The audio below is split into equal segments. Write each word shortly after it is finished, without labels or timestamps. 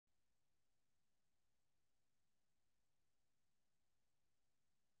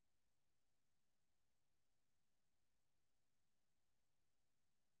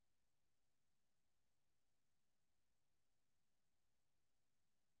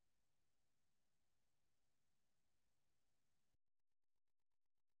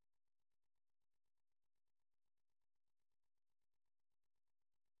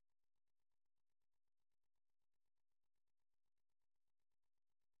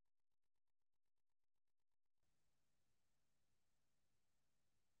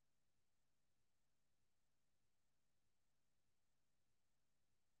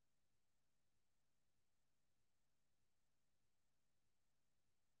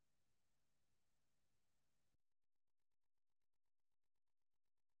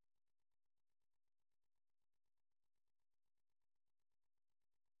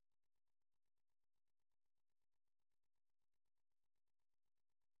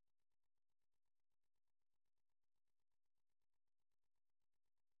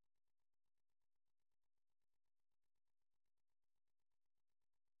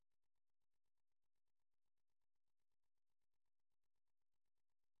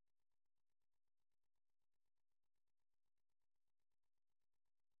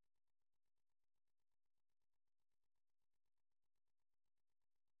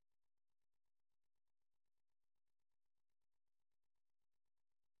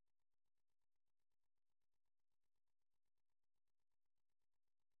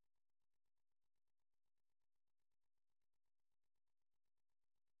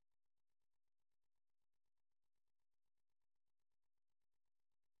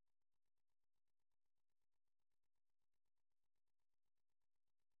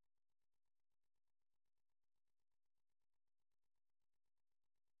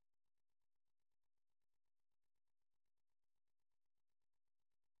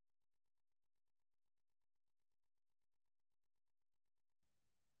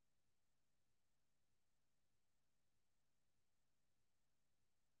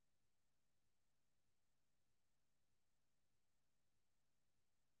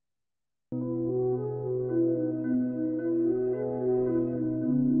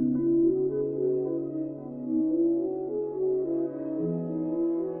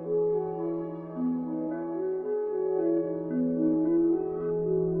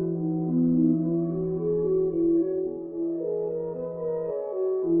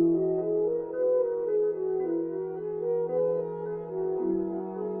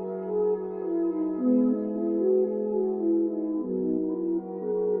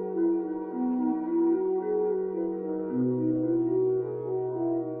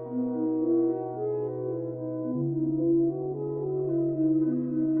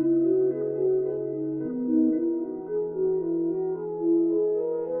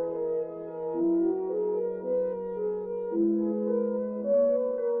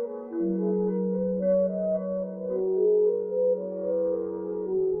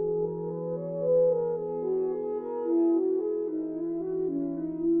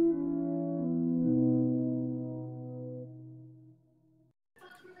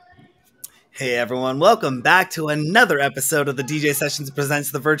Hey everyone, welcome back to another episode of the DJ Sessions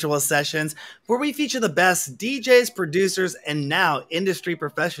Presents the Virtual Sessions, where we feature the best DJs, producers, and now industry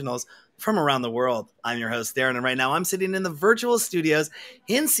professionals from around the world. I'm your host, Darren, and right now I'm sitting in the virtual studios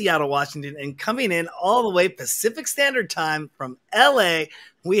in Seattle, Washington, and coming in all the way Pacific Standard Time from LA,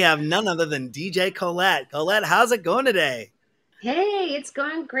 we have none other than DJ Colette. Colette, how's it going today? Hey, it's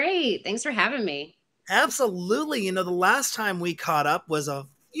going great. Thanks for having me. Absolutely. The last time we caught up was a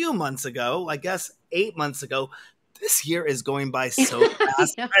few months ago, I guess 8 months ago. This year is going by so I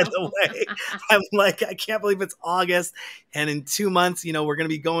fast, by the know. way. I'm like, I can't believe it's August. And in 2 months, we're going to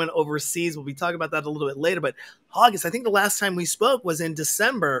be going overseas. We'll be talking about that a little bit later. But August, I think the last time we spoke was in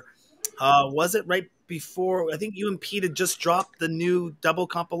December. Was it right before? I think you and Pete had just dropped the new double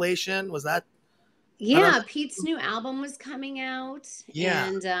compilation. Was that around? Yeah, Pete's new album was coming out, Yeah.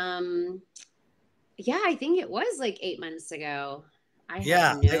 and yeah, I think it was like 8 months ago.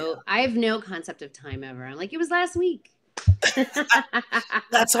 Yeah. I have no concept of time ever. I'm like, it was last week.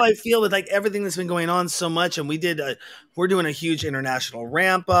 That's how I feel with like everything that's been going on so much. And we're doing a huge international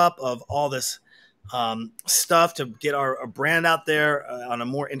ramp up of all this stuff to get our brand out there on a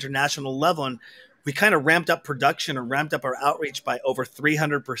more international level. And we kind of ramped up production and ramped up our outreach by over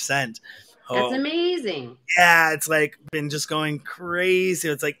 300%. That's Oh, amazing. yeah. It's like been just going crazy.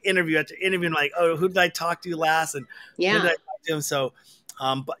 It's like interview after interview. And like, oh, who did I talk to last? And when did I Yeah. talk to him? So,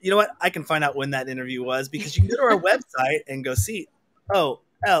 but you know what? I can find out when that interview was because you can go to our website and go see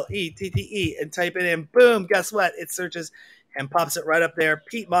OLETTE and type it in. Boom. Guess what? It searches and pops it right up there.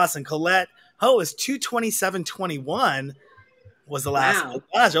 Pete Moss and Colette. Oh, it was 2/27/21 was the last. Oh Wow.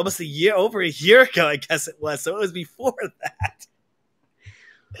 gosh, almost over a year ago, I guess it was. So it was before that.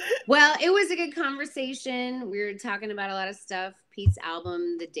 Well, it was a good conversation. We were talking about a lot of stuff. Pete's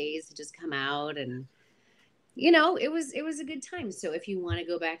album, The Days, had just come out, and it was a good time. So if you want to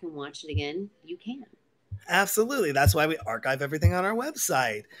go back and watch it again, you can. Absolutely. That's why we archive everything on our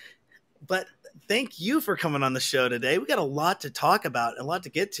website. But thank you for coming on the show today. We got a lot to talk about, a lot to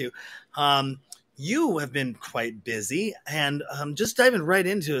get to. Um, you have been quite busy, and just diving right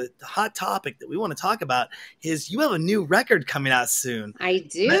into it, the hot topic that we want to talk about is you have a new record coming out soon. I Me-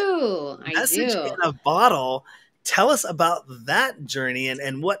 do. I Message do. in a Bottle. Tell us about that journey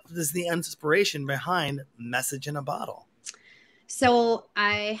and what is the inspiration behind Message in a Bottle. So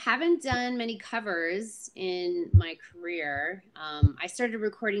I haven't done many covers in my career. I started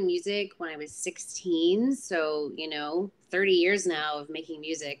recording music when I was 16. So, 30 years now of making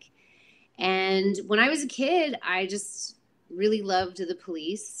music. And when I was a kid, I just really loved the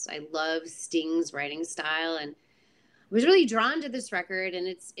Police. I love Sting's writing style and was really drawn to this record. And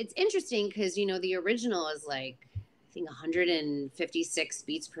it's interesting because, the original is like, I think 156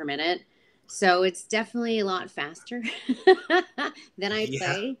 beats per minute. So it's definitely a lot faster than I Yeah.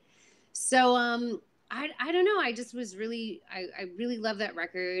 play. So I don't know. I just was really I really love that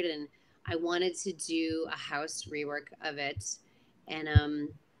record, and I wanted to do a house rework of it. And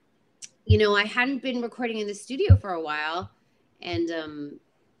I hadn't been recording in the studio for a while, and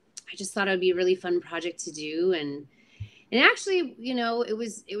I just thought it would be a really fun project to do. And actually,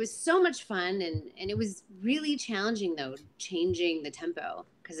 it was so much fun, and it was really challenging though, changing the tempo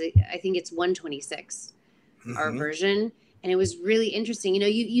because I think it's 126 our Hmm. version, and it was really interesting.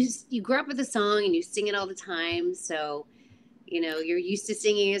 You grow up with a song and you sing it all the time, so you're used to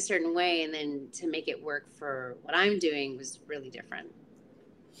singing a certain way, and then to make it work for what I'm doing was really different.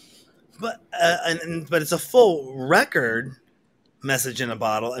 But it's a full record. Message in a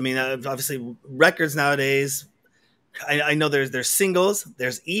Bottle. I mean, obviously, records nowadays. I know there's singles,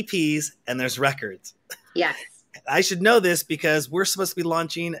 there's EPs, and there's records. Yes. I should know this because we're supposed to be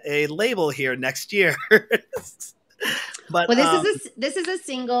launching a label here next year. but Well, this is a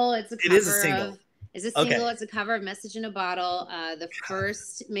single. It's a it is a cover single. of. It's a Okay. single. It's a cover of "Message in a Bottle." The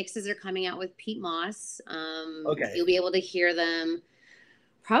first mixes are coming out with Pete Moss. Okay. You'll be able to hear them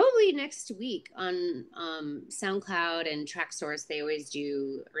probably next week on SoundCloud and Track Source. They always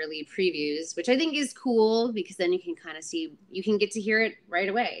do early previews, which I think is cool because then you can kind of see, you can get to hear it right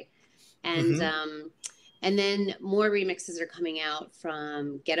away. And Hmm. and then more remixes are coming out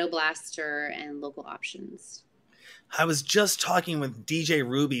from Ghetto Blaster and Local Options. I was just talking with DJ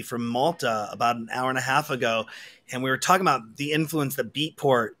Ruby from Malta about an hour and a half ago, and we were talking about the influence that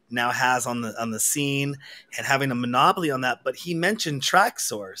Beatport now has on the scene and having a monopoly on that. But he mentioned Track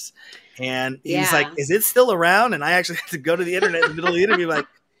Source, and he's like, Yeah. "Is it still around?" And I actually had to go to the internet in the middle of the interview, like,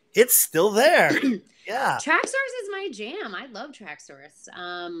 "It's still there." Yeah. Track Source is my jam. I love Track Source.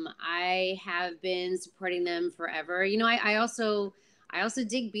 I have been supporting them forever. I also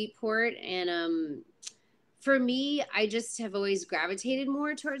dig Beatport, and For me, I just have always gravitated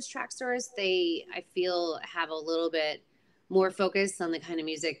more towards track stores. They, I feel, have a little bit more focus on the kind of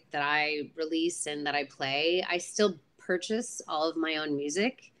music that I release and that I play. I still purchase all of my own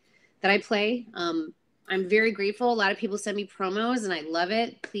music that I play. I'm very grateful. A lot of people send me promos and I love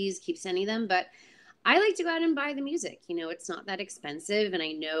it. Please keep sending them. But I like to go out and buy the music. You know, it's not that expensive. And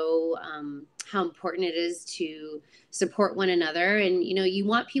I know how important it is to support one another. And, you know, you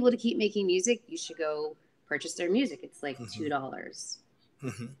want people to keep making music, you should go purchase their music. It's like $2.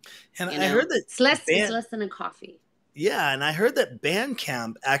 Mm-hmm. And You I know, heard that it's less than a coffee. yeah, and I heard that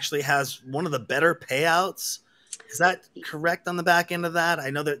Bandcamp actually has one of the better payouts. Is that correct on the back end of that?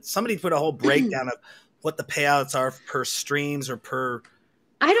 I know that somebody put a whole breakdown of what the payouts are per streams or I per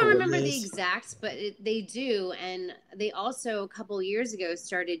don't remember the release. exact, but they do. And they also, a couple years ago,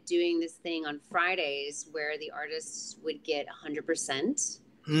 started doing this thing on Fridays where the artists would get 100%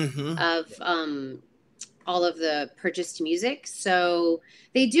 Mm-hmm. of all of the purchased music. So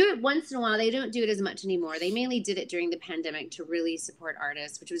they do it once in a while. They don't do it as much anymore. They mainly did it during the pandemic to really support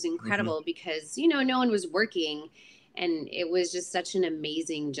artists, which was Mm-hmm. incredible because, you know, no one was working. And it was just such an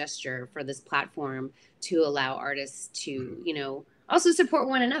amazing gesture for this platform to allow artists to, you know, also support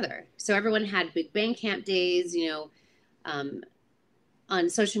one another. So everyone had big Bandcamp days, you know, um, on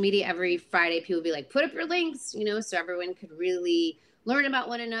social media every Friday, people would be like, put up your links, you know, so everyone could really learn about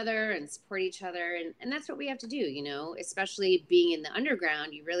one another and support each other. And that's what we have to do, you know, especially being in the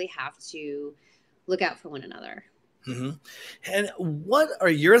underground, you really have to look out for one another. Mm-hmm. And what are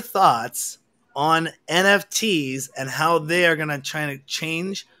your thoughts on NFTs and how they are going to try to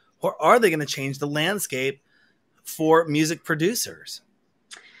change, or are they going to change the landscape for music producers?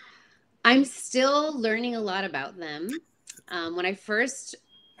 I'm still learning a lot about them. When I first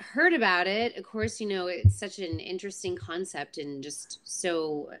heard about it, of course, you know, it's such an interesting concept and just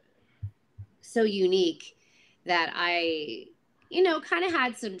so unique that I, you know, kind of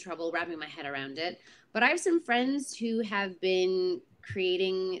had some trouble wrapping my head around it. But I have some friends who have been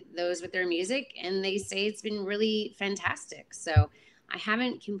creating those with their music and they say it's been really fantastic. So I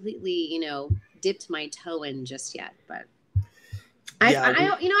haven't completely, you know, dipped my toe in just yet, but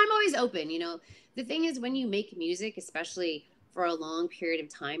Yeah. you know, I'm always open. You know, the thing is, when you make music, especially for a long period of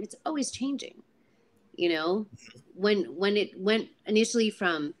time, it's always changing. You know, when it went initially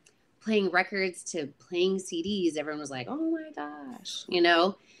from playing records to playing CDs, everyone was like, "Oh my gosh," you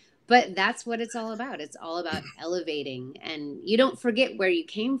know. But that's what it's all about. It's all about elevating, and you don't forget where you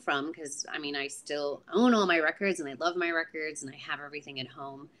came from. Because I mean, I still own all my records, and I love my records, and I have everything at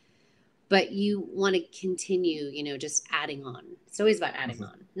home, but you want to continue, you know, just adding on. It's always about adding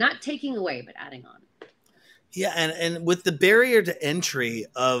on, not taking away, but adding on. Yeah, and with the barrier to entry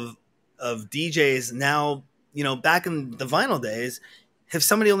of DJs now, you know, back in the vinyl days, if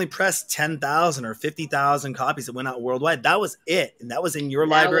somebody only pressed 10,000 or 50,000 copies that went out worldwide, that was it, and that was in your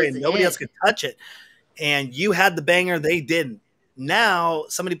That library, was and nobody else it. could touch it. And you had the banger, they didn't. Now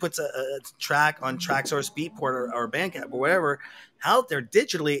somebody puts a track on Traxsource, Beatport, or Bandcamp or whatever out there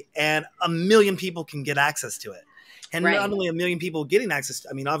digitally, and a million people can get access to it. And not Right. only a million people getting access,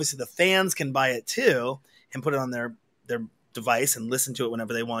 I mean, obviously the fans can buy it too and put it on their device and listen to it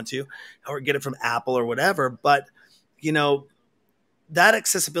whenever they want to, or get it from Apple or whatever. But you know, that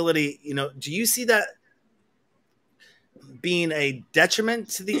accessibility, you know, do you see that being a detriment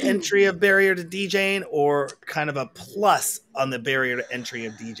to the entry of barrier to DJing, or kind of a plus on the barrier to entry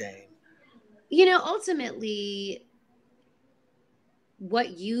of DJing? You know, ultimately,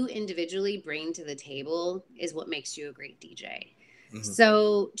 what you individually bring to the table is what makes you a great DJ. Mm-hmm.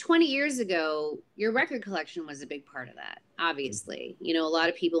 So 20 years ago, your record collection was a big part of that, obviously. You know, a lot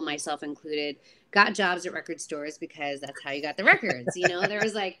of people, myself included, got jobs at record stores because that's how you got the records. You know, there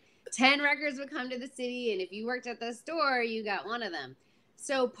was like 10 records would come to the city, and if you worked at the store, you got one of them.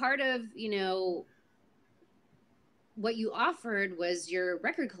 So part of, you know, what you offered was your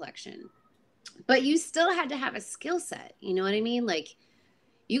record collection, but you still had to have a skill set. You know what I mean? Like,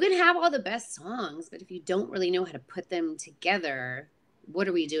 you can have all the best songs, but if you don't really know how to put them together, what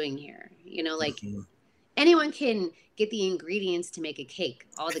are we doing here? You know, like, Mm-hmm. anyone can get the ingredients to make a cake.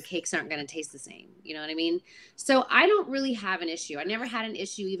 All the cakes aren't going to taste the same. You know what I mean? So I don't really have an issue. I never had an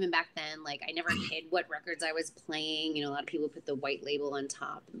issue even back then. Like, I never hid what records I was playing. You know, a lot of people put the white label on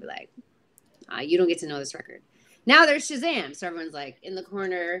top and be like, you don't get to know this record. Now there's Shazam. So everyone's like in the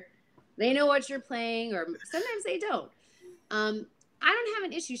corner. They know what you're playing, or sometimes they don't. I don't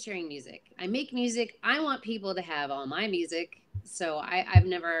have an issue sharing music. I make music. I want people to have all my music. So I've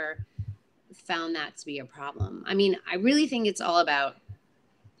never found that to be a problem. I mean, I really think it's all about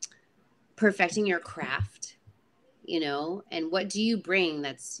perfecting your craft, you know, and what do you bring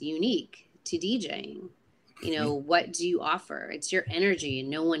that's unique to DJing? You know, what do you offer? It's your energy, and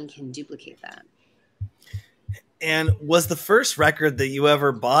no one can duplicate that. And was the first record that you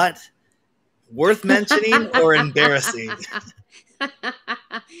ever bought worth mentioning or embarrassing?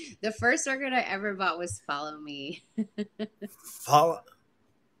 The first record I ever bought was Follow Me. Follow,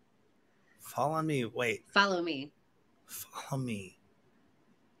 follow me. Wait, Follow Me. follow me.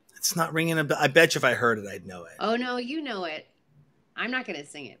 It's not ringing a bell. I bet you if I heard it, I'd know it. Oh, no, you know it. I'm not going to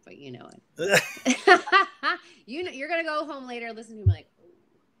sing it, but you know it. You're going to go home later, listen to me like, oh.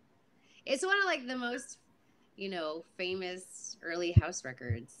 It's one of like the most, famous early house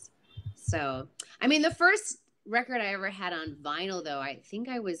records. So, I mean, the first record I ever had on vinyl, though, I think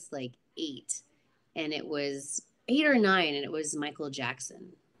I was like 8, and it was 8 or 9, and it was Michael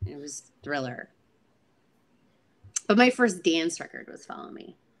Jackson. It was Thriller. But my first dance record was Follow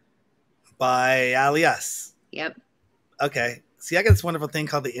Me. By Alias. Yep. Okay. See, I got this wonderful thing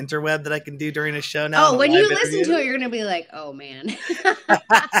called the interweb that I can do during a show now. Oh, when you listen to it, you're going to be like, oh, man.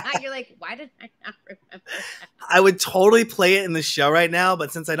 You're like, why did I not remember that? I would totally play it in the show right now,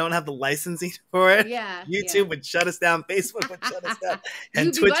 but since I don't have the licensing for it, YouTube would shut us down, Facebook would shut us down,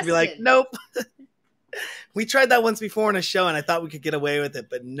 and Twitch would be like, nope. We tried that once before in a show, and I thought we could get away with it,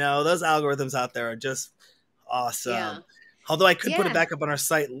 but no, those algorithms out there are just awesome. Yeah. Although I could put it back up on our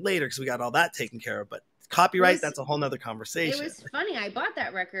site later because we got all that taken care of, but copyright, that's a whole nother conversation. It was funny. I bought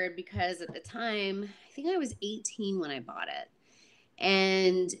that record because at the time, I think I was 18 when I bought it.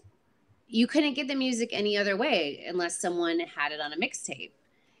 And you couldn't get the music any other way unless someone had it on a mixtape.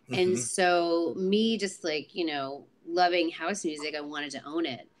 Mm-hmm. And so me just like, loving house music, I wanted to own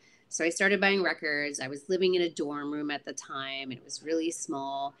it. So I started buying records. I was living in a dorm room at the time, and it was really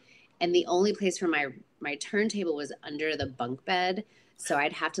small. And the only place for my turntable was under the bunk bed. So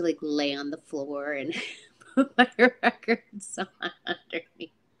I'd have to like lay on the floor and put my records on underneath.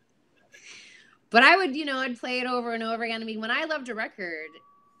 But I would, I'd play it over and over again. I mean, when I loved a record,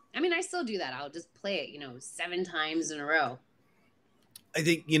 I still do that. I'll just play it, 7 times in a row. I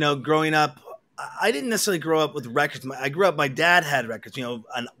think, growing up, I didn't necessarily grow up with records. I grew up, my dad had records,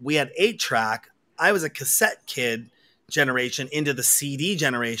 and we had 8-track. I was a cassette kid generation into the CD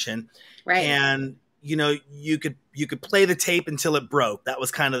generation. Right. And you could play the tape until it broke. That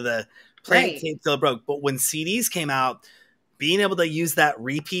was kind of the play tape until it broke. But when CDs came out, being able to use that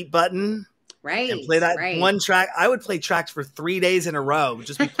repeat button and play that one track, I would play tracks for 3 days in a row,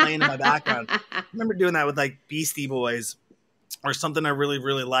 just be playing in my background. I remember doing that with like Beastie Boys or something I really,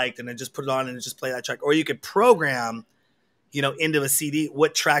 really liked, and I just put it on and just play that track. Or you could program, into a CD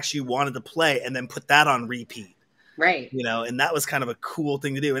what tracks you wanted to play and then put that on repeat. Right. And that was kind of a cool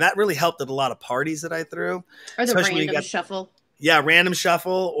thing to do. And that really helped at a lot of parties that I threw. Or the random shuffle. Yeah, random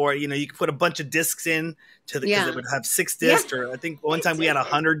shuffle. Or, you could put a bunch of discs in because it would have 6 discs. Or I think one time we had a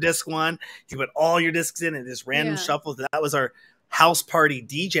 100-disc one. You put all your discs in and just random shuffles. That was our house party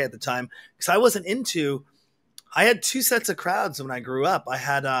DJ at the time. Because I had 2 sets of crowds when I grew up. I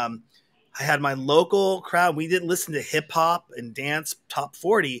had my local crowd. We didn't listen to hip hop and dance top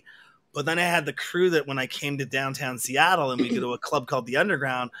 40. But then I had the crew that when I came to downtown Seattle and we go to a club called The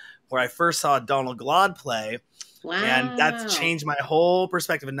Underground where I first saw Donald Glaude play. Wow. And that changed my whole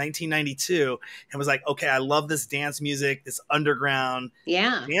perspective in 1992 and was like, okay, I love this dance music, this underground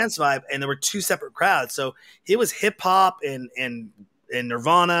dance vibe. And there were 2 separate crowds. So it was hip hop and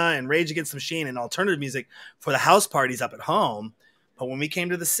Nirvana and Rage Against the Machine and alternative music for the house parties up at home. But when we came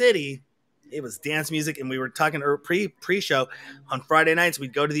to the city, it was dance music, and we were talking pre-show. On Friday nights,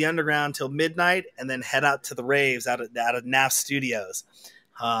 we'd go to the Underground till midnight, and then head out to the raves out of NAF Studios.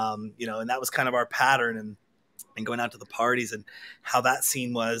 And that was kind of our pattern, and going out to the parties and how that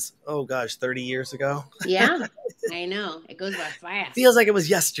scene was. Oh gosh, 30 years ago. Yeah, I know it goes by fast. Feels like it was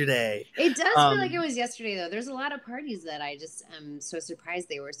yesterday. It does feel like it was yesterday, though. There's a lot of parties that I just am so surprised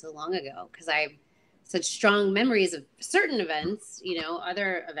they were so long ago because I such strong memories of certain events,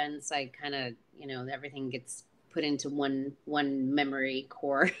 other events I kind of, everything gets put into one memory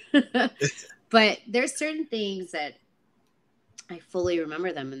core. But there's certain things that I fully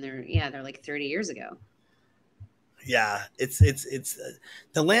remember them, and they're like 30 years ago. Yeah, it's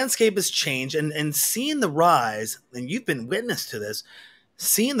the landscape has changed, and seeing the rise, and you've been witness to this,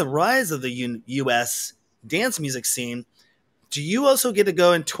 seeing the rise of the U.S. dance music scene. Do you also get to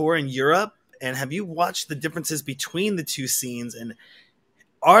go and tour in Europe? And have you watched the differences between the 2 scenes? And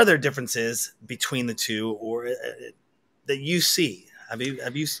are there differences between the 2, or that you see? Have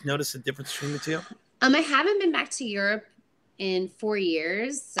you noticed a difference between the 2? I haven't been back to Europe in 4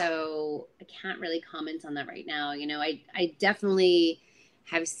 years, so I can't really comment on that right now. I definitely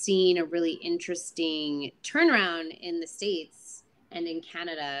have seen a really interesting turnaround in the States and in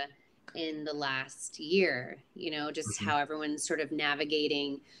Canada in the last year, just how everyone's sort of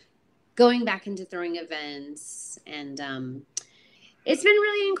navigating going back into throwing events. And it's been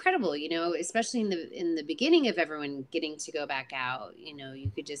really incredible, especially in the beginning of everyone getting to go back out.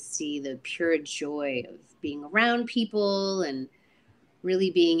 You could just see the pure joy of being around people and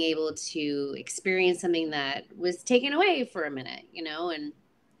really being able to experience something that was taken away for a minute,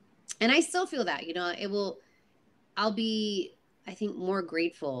 and I still feel that, I'll be, I think, more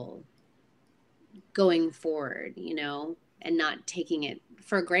grateful going forward, and not taking it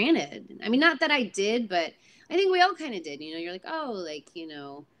for granted. I mean, not that I did, but I think we all kind of did. You're like, oh, like,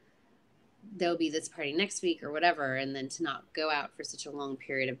 there'll be this party next week or whatever. And then to not go out for such a long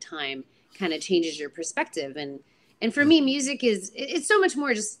period of time kind of changes your perspective. And for me, music it's so much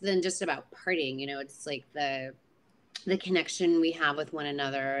more than just about partying. It's like the connection we have with one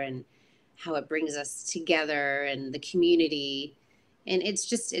another and how it brings us together and the community. And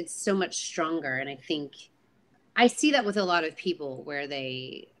it's so much stronger. And I think I see that with a lot of people where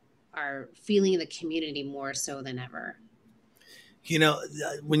they are feeling the community more so than ever.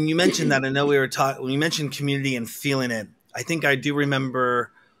 When you mentioned that, I know we were talking, when you mentioned community and feeling it, I think I do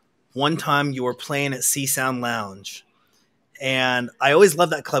remember one time you were playing at Sea Sound Lounge. And I always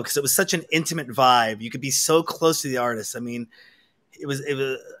loved that club because it was such an intimate vibe. You could be so close to the artist. I mean, it was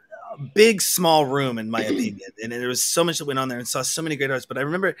a big, small room, in my opinion. And there was so much that went on there and saw so many great artists. But I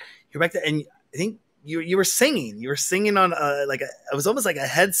remember you're back there, and I think you were singing. You were singing on it was almost like a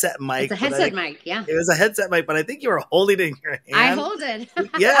headset mic. It's a headset mic, yeah. It was a headset mic, but I think you were holding it in your hand. I hold it.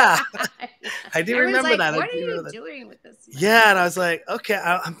 Yeah. I do remember like, that. What are you doing with this? Yeah, and I was like, okay,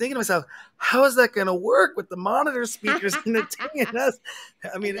 I'm thinking to myself, how is that going to work with the monitor speakers and the thing and us?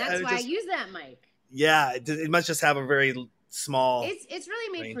 I mean, and that's why I use that mic. Yeah, it must just have a very small. It's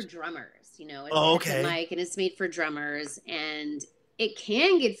really made range. For drummers, It's okay. a mic, and it's made for drummers, and it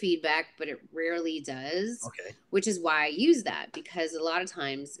can get feedback, but it rarely does. Okay. Which is why I use that, because a lot of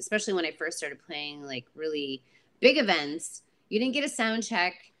times, especially when I first started playing like really big events, you didn't get a sound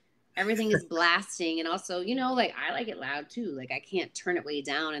check. Everything is blasting. And also, like I like it loud too. Like I can't turn it way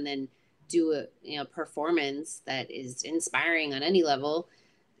down and then do a performance that is inspiring on any level.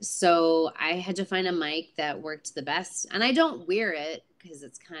 So I had to find a mic that worked the best. And I don't wear it because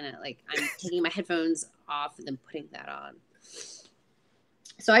it's kind of like I'm taking my headphones off and then putting that on.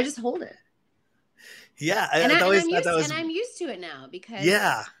 So I just hold it. Yeah. And I'm used to it now because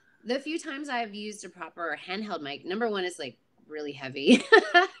the few times I've used a proper handheld mic, number one is like really heavy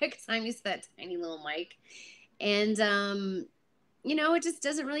because I'm used to that tiny little mic. And, it just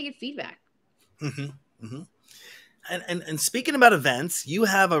doesn't really get feedback. Mm-hmm. Mm-hmm. And speaking about events, you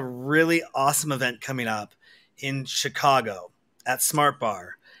have a really awesome event coming up in Chicago at Smart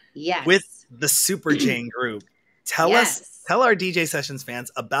Bar. Yes. With the Super Jane group. Tell our DJ Sessions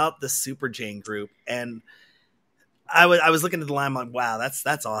fans about the Super Jane group. And I was looking at the line, I'm like, wow,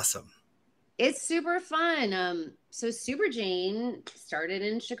 that's awesome. It's super fun. So Super Jane started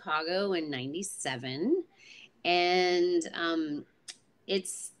in Chicago in '97. And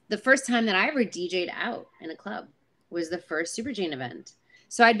it's the first time that I ever DJ'd out in a club was the first Super Jane event.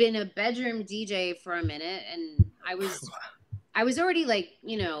 So I'd been a bedroom DJ for a minute, and I was already like,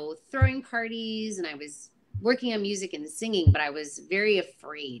 throwing parties, and I was working on music and singing, but I was very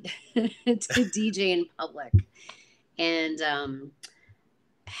afraid to DJ in public. And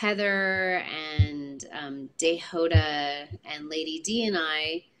Heather and Dehoda and Lady D and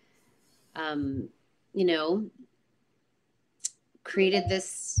I, created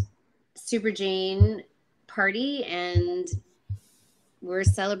this Super Jane party, and we're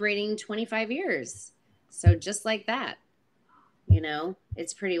celebrating 25 years. So just like that,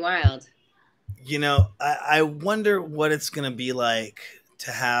 it's pretty wild. I wonder what it's going to be like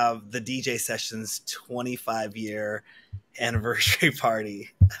to have the DJ Sessions 25-year anniversary party.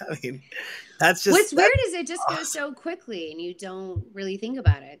 I mean, that's just... What's weird is it just goes so quickly, and you don't really think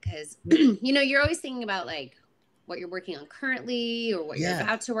about it because, you're always thinking about like what you're working on currently or what you're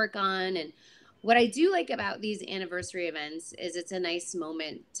about to work on. And what I do like about these anniversary events is it's a nice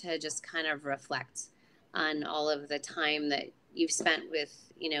moment to just kind of reflect on all of the time that you've spent with,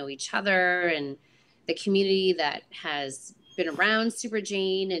 each other and the community that has been around Super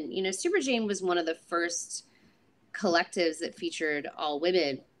Jane. And, Super Jane was one of the first collectives that featured all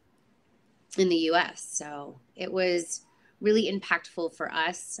women in the US. So it was really impactful for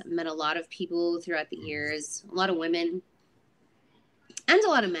us. Met a lot of people throughout the years, a lot of women and a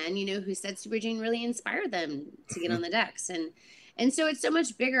lot of men, who said Super Jane really inspired them to get on the decks. And so it's so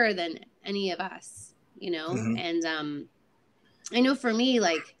much bigger than any of us, And I know for me,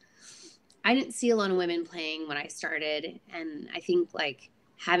 like, I didn't see a lot of women playing when I started. And I think like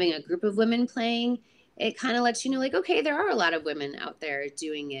having a group of women playing, it kind of lets you know, like, okay, there are a lot of women out there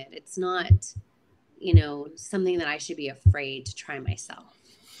doing it. It's not, something that I should be afraid to try myself.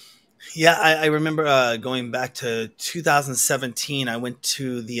 Yeah, I remember going back to 2017. I went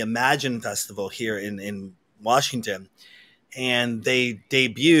to the Imagine Festival here in Washington, and they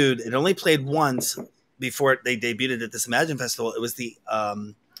debuted. It only played once before they debuted it at this Imagine Festival. It was the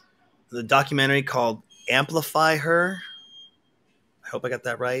documentary called "Amplify Her." I hope I got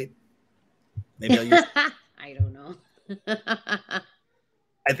that right. Maybe I'll use. I don't know.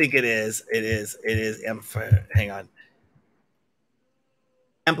 I think it is. It is. It is. Amplify. Hang on.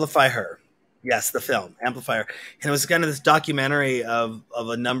 Amplify Her. Yes, the film Amplify Her, and it was kind of this documentary of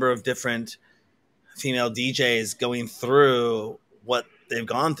a number of different female DJs going through what they've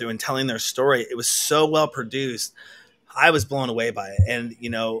gone through and telling their story. It was so well produced. I was blown away by it. And,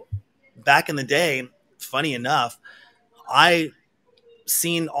 back in the day, funny enough, I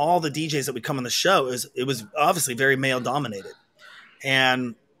seen all the DJs that would come on the show. It was obviously very male dominated.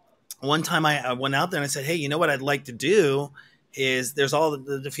 And one time I went out there and I said, hey, you know what I'd like to do is there's all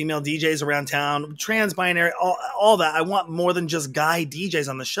the female DJs around town, trans binary, all that. I want more than just guy DJs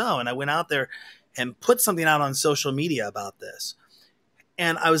on the show. And I went out there and put something out on social media about this.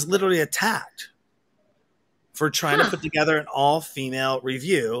 And I was literally attacked for trying to put together an all-female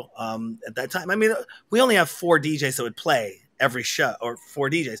review at that time. I mean, we only have 4 DJs that would play every show, or 4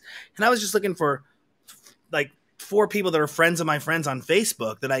 DJs. And I was just looking for like 4 people that are friends of my friends on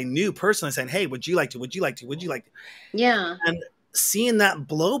Facebook that I knew personally saying, hey, would you like to, would you like to, would you like to? Yeah. And seeing that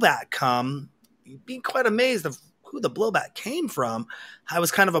blowback come, you'd be quite amazed of who the blowback came from. I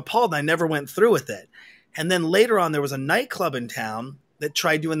was kind of appalled and I never went through with it. And then later on, there was a nightclub in town that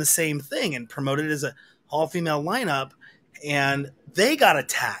tried doing the same thing and promoted it as a all-female lineup, and they got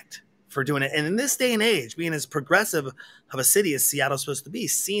attacked for doing it. And in this day and age, being as progressive of a city as Seattle's supposed to be,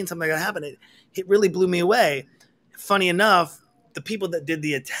 seeing something like that happen, it really blew me away. Funny enough, the people that did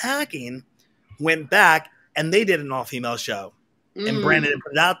the attacking went back and they did an all-female show and branded it and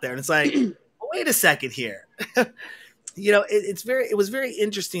put it out there. And it's like, well, wait a second here. It was very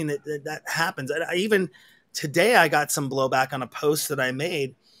interesting that happens. I even today I got some blowback on a post that I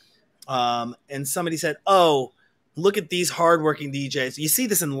made. And somebody said, oh, look at these hardworking DJs. You see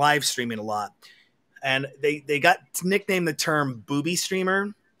this in live streaming a lot. And they got nicknamed the term booby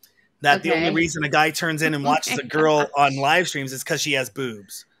streamer. That the only reason a guy turns in and watches a girl on live streams is because she has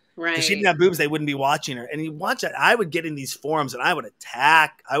boobs. Right. If she didn't have boobs, they wouldn't be watching her. And you watch that. I would get in these forums and I would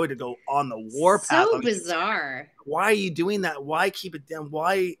attack. I would go on the warpath. So bizarre. Why are you doing that? Why keep it down?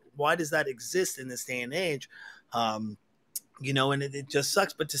 Why does that exist in this day and age? And it just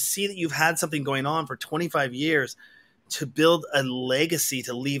sucks. But to see that you've had something going on for 25 years, to build a legacy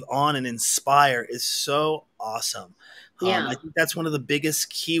to leave on and inspire is so awesome. Yeah. I think that's one of the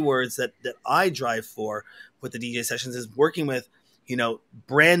biggest keywords that I drive for with the DJ sessions is working with,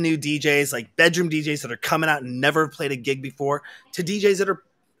 brand new DJs, like bedroom DJs that are coming out and never played a gig before, to DJs that are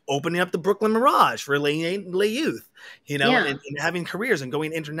opening up the Brooklyn Mirage for lay youth, and having careers and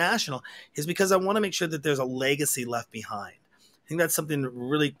going international, is because I want to make sure that there's a legacy left behind. I think that's something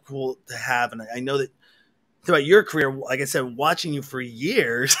really cool to have. And I know that throughout your career, like I said, watching you for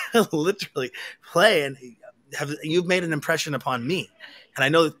years, literally play, and you've made an impression upon me. And I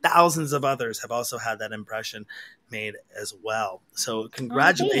know that thousands of others have also had that impression made as well. So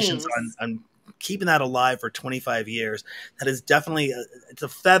congratulations on keeping that alive for 25 years. That is definitely it's a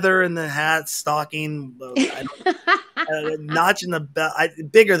feather in the hat, stocking, notch in the belt.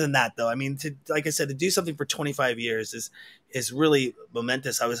 Bigger than that, though. I mean, like I said, to do something for 25 years is really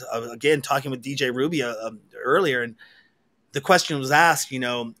momentous. I was again talking with DJ Ruby earlier, and the question was asked.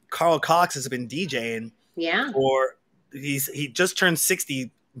 Carl Cox has been DJing, for he just turned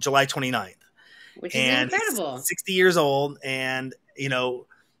 60 July 29th, which is incredible. 60 years old, and the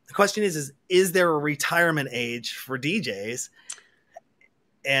question is there a retirement age for DJs?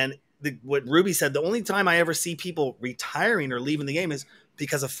 And what Ruby said, the only time I ever see people retiring or leaving the game is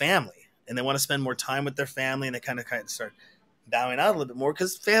because of family, and they want to spend more time with their family, and they kind of start bowing out a little bit more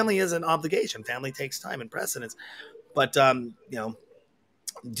because family is an obligation. Family takes time and precedence. But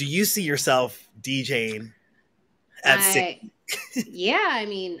do you see yourself DJing at 60? Yeah, I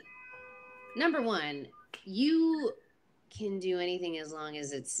mean, number one, you can do anything as long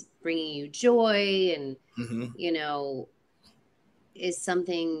as it's bringing you joy and is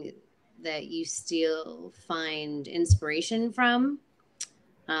something that you still find inspiration from.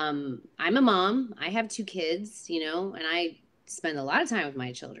 I'm a mom. I have 2 kids, and I spend a lot of time with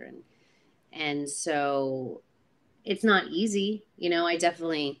my children. And so it's not easy.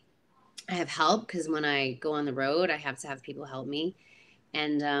 I have help because when I go on the road, I have to have people help me.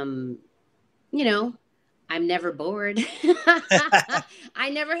 And you know, I'm never bored. I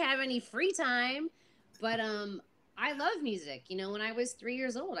never have any free time, but I love music. You know, when I was 3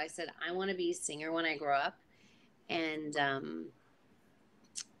 years old, I said I want to be a singer when I grow up, and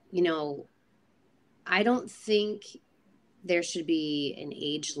you know, I don't think there should be an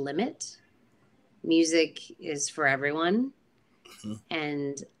age limit. Music is for everyone, Mhm.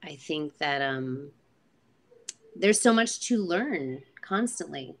 and I think that there's so much to learn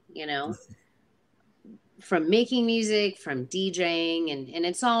constantly. You know, from making music, from DJing, and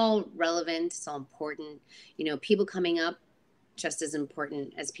it's all relevant, it's all important. You know, people coming up just as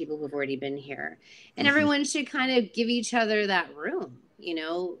important as people who've already been here. And Mhm. everyone should kind of give each other that room, you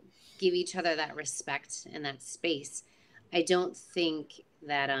know, give each other that respect and that space. I don't think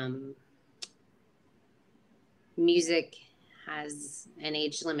that music has an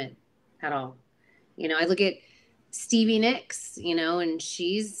age limit at all. You know, I look at Stevie Nicks, you know, and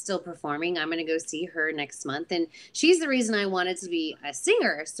she's still performing. I'm going to go see her next month. And she's the reason I wanted to be a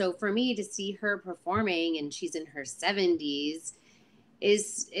singer. So for me to see her performing and she's in her 70s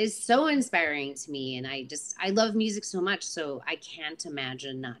is so inspiring to me. And I love music so much. So I can't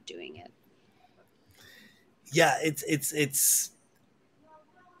imagine not doing it. Yeah, it's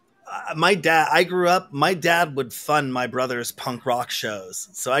my dad. I grew up. My dad would fund my brother's punk rock shows,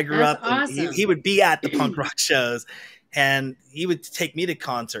 so I grew That's up, and he awesome. would be at the punk rock shows, and he would take me to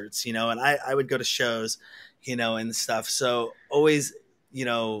concerts, you know, and I would go to shows, you know, and stuff. So always, you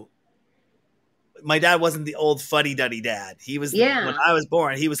know, my dad wasn't the old fuddy duddy dad. He was when Yeah. I was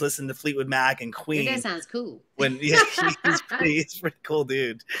born, he was listening to Fleetwood Mac and Your dad Queen. sounds cool. When yeah, he's pretty cool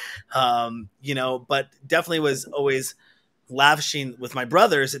dude, you know, but definitely was always lavishing with my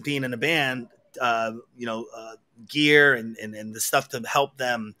brothers at being in a band, you know, gear and the stuff to help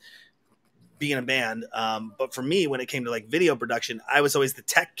them be in a band. But for me, when it came to like video production, I was always the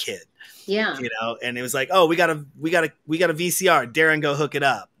tech kid, Yeah. you know, and it was like, oh, we got a VCR, Darren, go hook it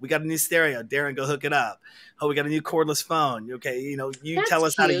up. We got a new stereo, Darren, go hook it up. Oh, we got a new cordless phone. Okay, you know, you That's tell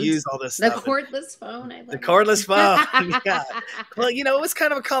us how to cute. use all this The stuff. And cordless phone. I the love cordless phone, yeah. it. Well, you know, it was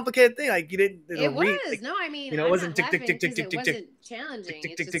kind of a complicated thing. Like you didn't, It read, was. like, No, I mean, you know, it I'm wasn't not tick tick laughing tick tick because tick it tick tick wasn't tick challenging.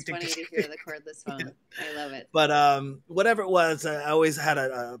 tick It's tick tick just tick funny to tick. hear the cordless phone. I love it. But whatever it was, I always had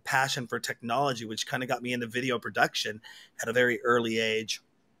a passion for technology, which kind of got me into video production at a very early age,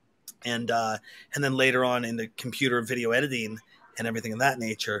 and then later on into computer video editing and everything of that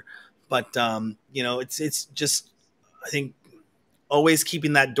nature. But you know, it's just, I think, always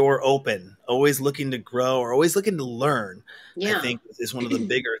keeping that door open, always looking to grow or always looking to learn, I Yeah. think is one of the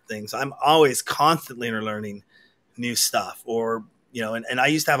bigger things. I'm always constantly learning new stuff, or you know, and I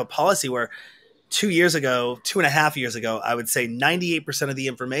used to have a policy where 2 years ago, 2.5 years ago, I would say 98% of the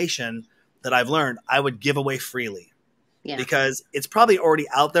information that I've learned, I would give away freely Yeah. because it's probably already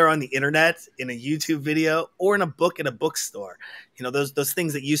out there on the internet in a YouTube video or in a book in a bookstore. You know, those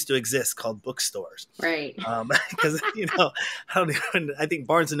things that used to exist called bookstores. Right. Because you know, I think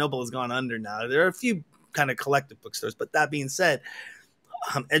Barnes and Noble has gone under now. There are a few kind of collective bookstores, but that being said,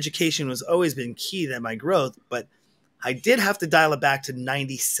 education has always been key to my growth. But I did have to dial it back to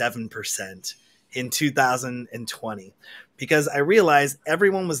 97% in 2020 because I realized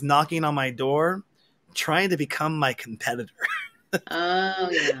everyone was knocking on my door trying to become my competitor. Oh,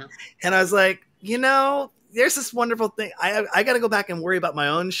 yeah. And I was like, you know, there's this wonderful thing. I got to go back and worry about my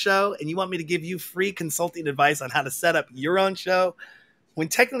own show. And you want me to give you free consulting advice on how to set up your own show? When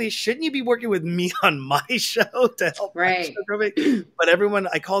technically, shouldn't you be working with me on my show to help my show Right. grow big? But everyone,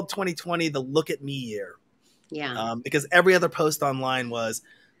 I called 2020 the look at me year, Yeah. because every other post online was,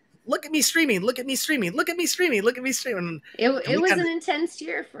 look at me streaming, look at me streaming, look at me streaming, look at me streaming. And It we was kind an of, intense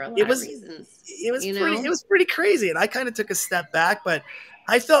year for a it lot of was reasons, it you know? was pretty crazy, and I kind of took a step back, but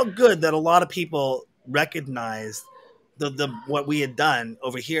I felt good that a lot of people recognized the what we had done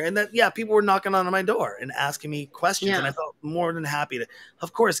over here, and that yeah, people were knocking on my door and asking me questions, and I Yeah. felt more than happy to,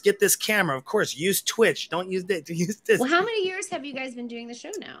 of course, get this camera, of course, use Twitch, don't use this, use this. Well, how many years have you guys been doing the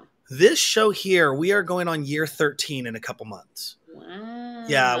show now? This show here, we are going on year 13 in a couple months.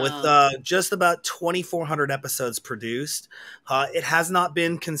 Yeah, with Wow. just about 2,400 episodes produced. It has not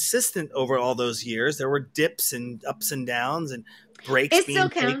been consistent over all those years. There were dips and ups and downs and breaks It still being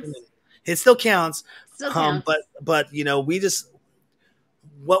taken. counts. It still counts. Still counts. But you know, we just,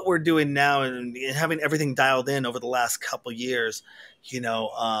 what we're doing now and having everything dialed in over the last couple years, you know,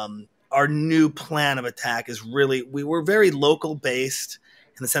 our new plan of attack is really, we were very local based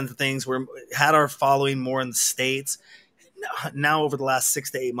in the sense of things. We had our following more in the States. Now over the last 6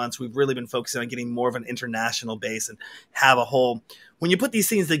 to 8 months, we've really been focusing on getting more of an international base and have a whole, when you put these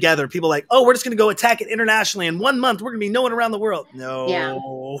things together, people are like, oh, we're just going to go attack it internationally. In 1 month, we're going to be known around the world. Yeah.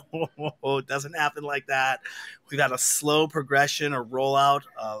 No, it doesn't happen like that. We've got a slow progression, a rollout,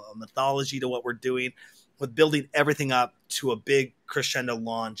 a mythology to what we're doing with building everything up to a big crescendo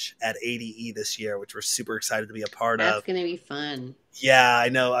launch at ADE this year, which we're super excited to be a part of. That's going to be fun. Yeah, I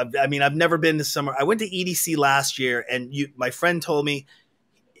know. I mean, I've never been to somewhere. I went to EDC last year, and my friend told me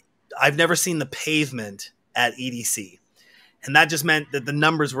I've never seen the pavement at EDC. And that just meant that the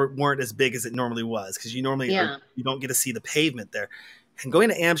numbers weren't as big as it normally was, because you normally you don't get to see the pavement there. And going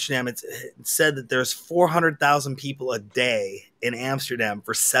to Amsterdam, it said that there's 400,000 people a day in Amsterdam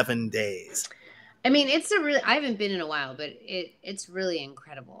for 7 days. I mean, I haven't been in a while, but it's really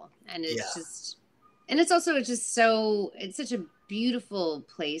incredible. And it's just, and it's just it's such a beautiful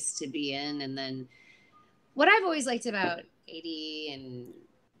place to be in. And then what I've always liked about AD and,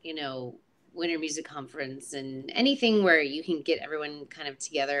 Winter Music Conference and anything where you can get everyone kind of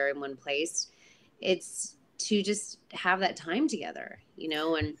together in one place, it's to just have that time together,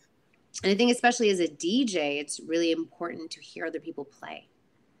 and I think especially as a DJ, it's really important to hear other people play,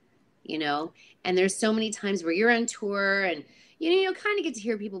 and there's so many times where you're on tour and, you kind of get to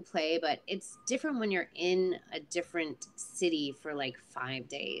hear people play, but it's different when you're in a different city for like 5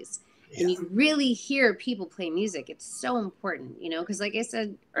 days. And you really hear people play music. It's so important, because like I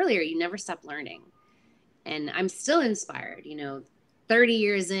said earlier, you never stop learning. And I'm still inspired, 30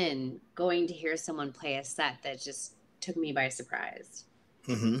 years in, going to hear someone play a set that just took me by surprise.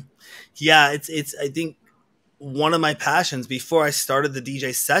 Mm-hmm. Yeah, it's I think one of my passions before I started the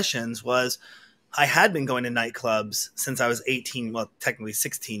DJ sessions was I had been going to nightclubs since I was 18, well, technically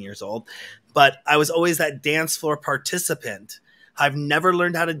 16 years old, but I was always that dance floor participant. I've never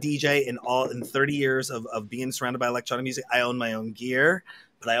learned how to DJ in 30 years of being surrounded by electronic music. I own my own gear,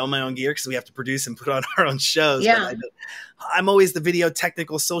 because we have to produce and put on our own shows. Yeah. But I'm always the video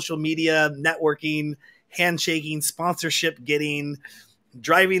technical, social media, networking, handshaking, sponsorship getting,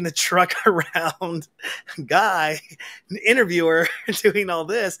 driving the truck around guy, an interviewer doing all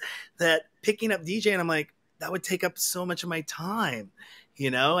this, that picking up DJ. And I'm like, that would take up so much of my time.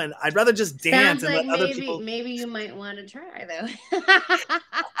 And I'd rather just dance. Sounds and like let other people. Maybe you might want to try though.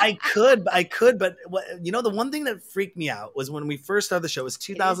 I could, but the one thing that freaked me out was when we first started the show. It was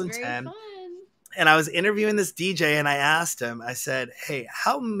 2010, and I was interviewing this DJ, and I asked him. I said, "Hey,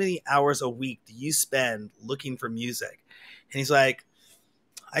 how many hours a week do you spend looking for music?" And he's like,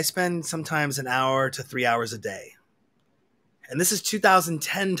 "I spend sometimes an hour to 3 hours a day." And this is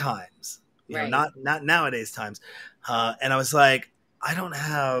 2010 times, right. Not nowadays times. And I was like, I don't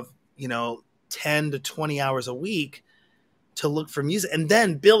have, 10 to 20 hours a week to look for music and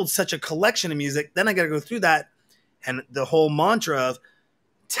then build such a collection of music. Then I got to go through that. And the whole mantra of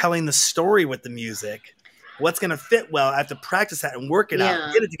telling the story with the music, what's going to fit well. I have to practice that and work it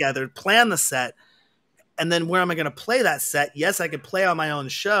out, get it together, plan the set. And then where am I going to play that set? Yes, I could play on my own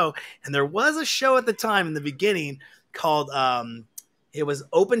show. And there was a show at the time in the beginning called, it was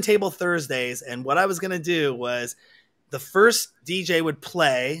Open Table Thursdays. And what I was going to do was, the first DJ would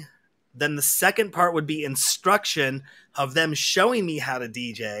play, then the second part would be instruction of them showing me how to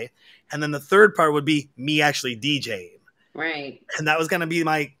DJ, and then the third part would be me actually DJing. Right. And that was going to be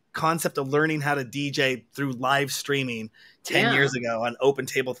my concept of learning how to DJ through live streaming 10 years ago on Open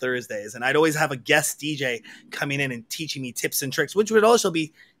Table Thursdays. And I'd always have a guest DJ coming in and teaching me tips and tricks, which would also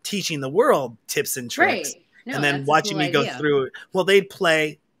be teaching the world tips and tricks. Right. No, and then watching me go through it. Well, they'd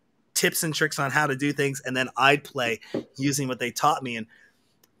play tips and tricks on how to do things, and then I'd play using what they taught me, and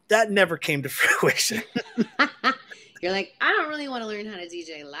that never came to fruition. You're like, I don't really want to learn how to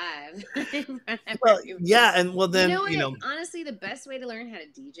DJ live. Well, yeah, and well then, honestly, the best way to learn how to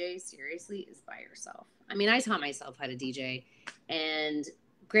DJ seriously is by yourself. I mean, I taught myself how to DJ, and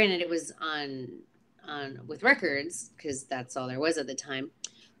granted, it was on with records because that's all there was at the time.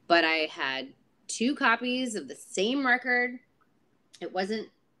 But I had 2 copies of the same record. It wasn't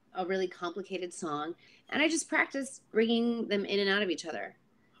a really complicated song, and I just practiced bringing them in and out of each other.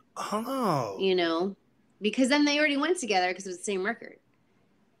 Oh, because then they already went together because it was the same record.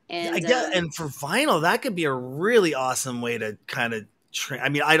 And and for vinyl, that could be a really awesome way to kind of train. I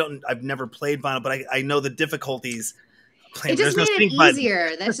mean, I've never played vinyl, but I know the difficulties. It just made it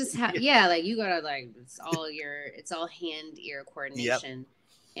easier. That's just how. Yeah, like you gotta it's all hand ear coordination,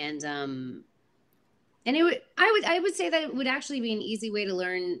 and I would say that it would actually be an easy way to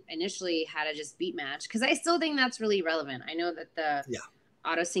learn initially how to just beat match, because I still think that's really relevant. I know that the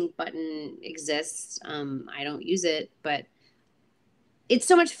auto sync button exists. I don't use it, but it's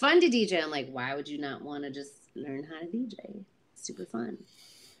so much fun to DJ. I'm like, why would you not want to just learn how to DJ? It's super fun.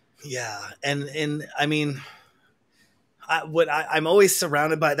 Yeah, and I mean, I'm always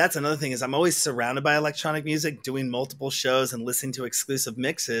surrounded by, that's another thing, is I'm always surrounded by electronic music, doing multiple shows and listening to exclusive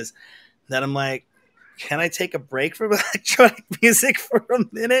mixes, that I'm like, can I take a break from electronic music for a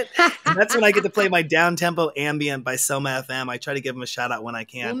minute? And that's when I get to play my down tempo ambient by Soma FM. I try to give them a shout out when I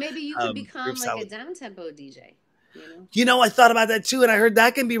can. Well, maybe you could become Group like a Salad. down tempo DJ. You know? You know, I thought about that too, and I heard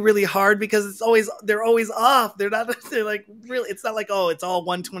that can be really hard because they're always off. They're not, they're like really. It's not like, oh, it's all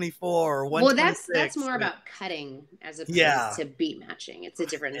 124 or 126. Well, that's more about cutting as opposed Yeah. to beat matching. It's a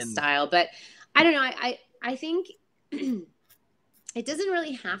different And style, but I don't know. I think it doesn't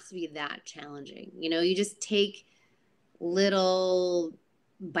really have to be that challenging. You know, you just take little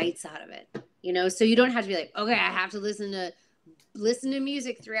bites out of it. You know, so you don't have to be like, okay, I have to listen to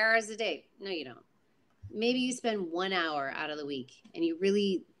music 3 hours a day. No, you don't. Maybe you spend 1 hour out of the week and you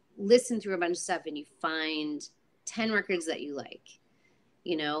really listen through a bunch of stuff and you find 10 records that you like.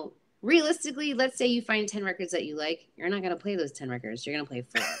 You know, realistically, let's say you find 10 records that you like. You're not going to play those 10 records. You're going to play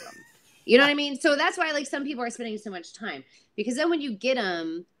 4 of them. You know what I mean? So that's why like some people are spending so much time, because then when you get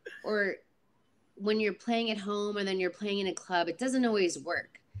them, or when you're playing at home and then you're playing in a club, it doesn't always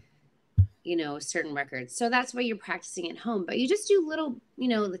work. You know, certain records. So that's why you're practicing at home, but you just do little, you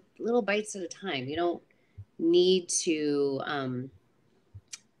know, little bites at a time. You don't need to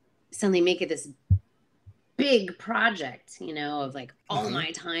suddenly make it this big project, you know, of like all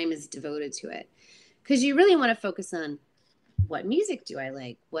my time is devoted to it. Because you really want to focus on what music do I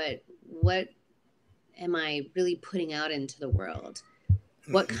like? What am I really putting out into the world?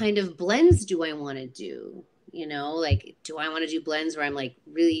 What kind of blends do I want to do? You know, like, do I want to do blends where I'm like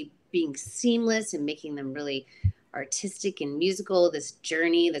really being seamless and making them really artistic and musical, this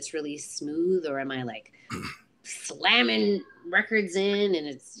journey that's really smooth? Or am I like slamming records in and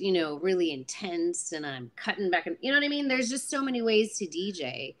it's, you know, really intense and I'm cutting back and, you know what I mean? There's just so many ways to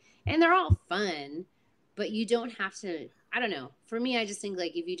DJ and they're all fun, but you don't have to, I don't know. For me, I just think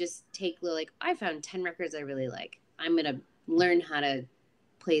like if you just take like, I found 10 records I really like, I'm going to learn how to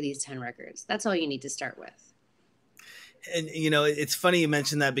play these 10 records. That's all you need to start with. And, you know, it's funny you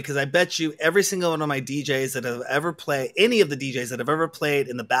mentioned that because I bet you every single one of my DJs that have ever played, any of the DJs that have ever played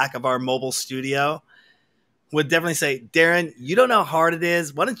in the back of our mobile studio would definitely say, Darren, you don't know how hard it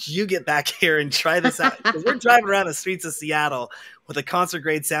is. Why don't you get back here and try this out? Because we're driving around the streets of Seattle with a concert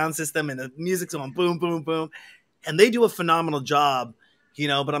grade sound system and the music's on boom, boom, boom. And they do a phenomenal job, you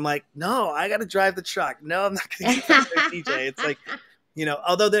know, but I'm like, no, I got to drive the truck. No, I'm not going to get back there, DJ. It's like, you know,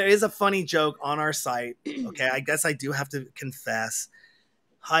 although there is a funny joke on our site, okay, I guess I do have to confess,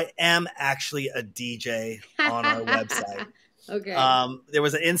 I am actually a DJ on our website. Okay. There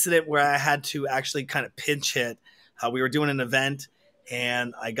was an incident where I had to actually kind of pinch hit. We were doing an event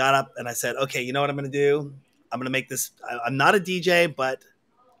and I got up and I said, okay, you know what I'm going to do? I'm going to make this, I'm not a DJ, but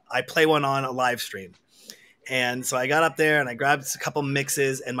I play one on a live stream. And so I got up there and I grabbed a couple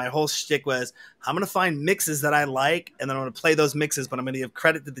mixes and my whole shtick was, I'm going to find mixes that I like and then I'm going to play those mixes, but I'm going to give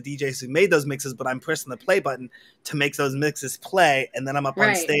credit to the DJs who made those mixes, but I'm pressing the play button to make those mixes play. And then I'm up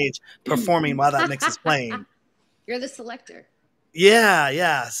on stage performing while that mix is playing. You're the selector. Yeah,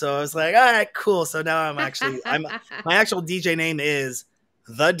 yeah. So I was like, all right, cool. So now I'm my actual DJ name is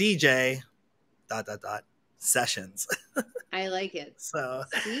the DJ ... sessions. I like it. So,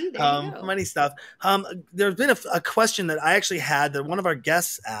 see, there you go. Funny stuff. There's been a question that I actually had that one of our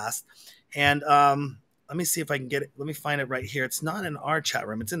guests asked, and let me see if I can get it. Let me find it right here. It's not in our chat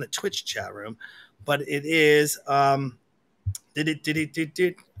room. It's in the Twitch chat room, but it is. And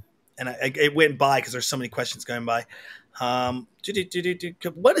it went by because there's so many questions going by. What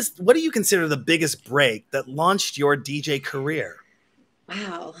do you consider the biggest break that launched your DJ career?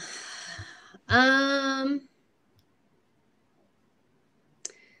 Wow.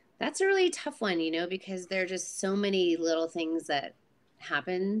 That's a really tough one, you know, because there are just so many little things that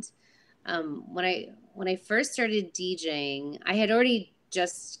happened. When I first started DJing, I had already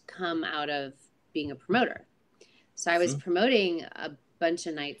just come out of being a promoter. So I was promoting a bunch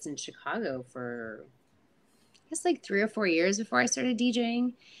of nights in Chicago for, I guess, like 3 or 4 years before I started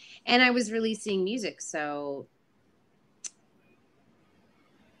DJing. And I was releasing music. So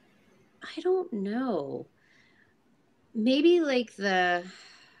I don't know. Maybe like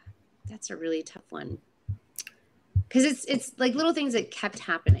that's a really tough one. Because it's like little things that kept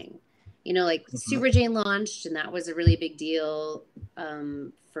happening. You know, like Super Jane launched, and that was a really big deal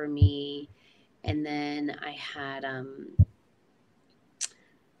for me. And then I had a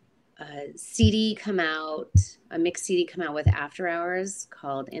CD come out, a mixed CD come out with After Hours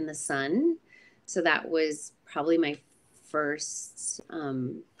called In the Sun. So that was probably my first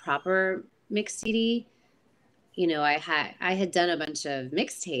proper mixed CD. You know, I had done a bunch of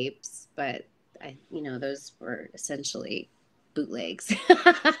mixtapes, but those were essentially bootlegs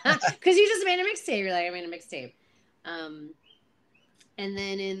because you just made a mixtape. You're like, I made a mixtape. And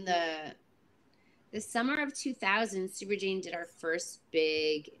then in the summer of 2000, Super Jane did our first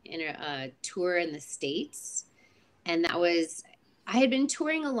big tour in the States. And I had been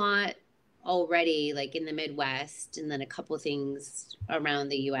touring a lot already, like in the Midwest, and then a couple of things around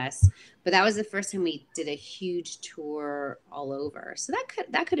the US. But that was the first time we did a huge tour all over. So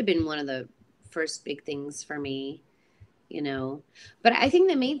that could have been one of the first big things for me, But I think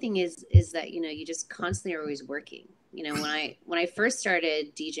the main thing is that, you just constantly are always working. When I first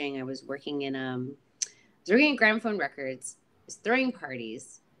started DJing, I was working at Gramophone Records. I was throwing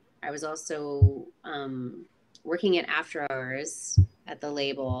parties. I was also working at After Hours at the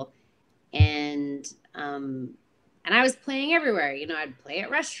label, and I was playing everywhere. I'd play at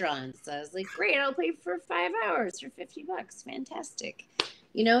restaurants. I was like, great, I'll play for 5 hours for $50. Fantastic.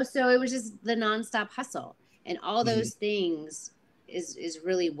 So it was just the nonstop hustle, and all those things is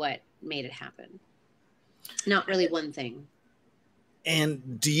really what made it happen. Not really one thing.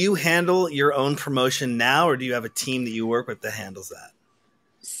 And do you handle your own promotion now, or do you have a team that you work with that handles that?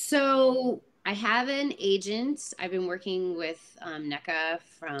 So I have an agent. I've been working with NECA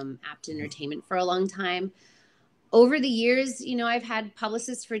from Apt Entertainment for a long time. Over the years, I've had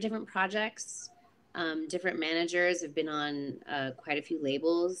publicists for different projects, different managers. I've been on quite a few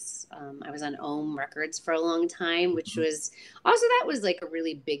labels. I was on Ohm Records for a long time, which was also, that was like a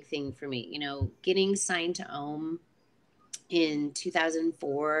really big thing for me, getting signed to Ohm in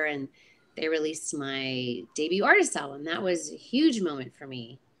 2004, and they released my debut artist album. That was a huge moment for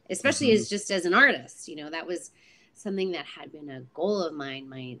me, especially as an artist. That was something that had been a goal of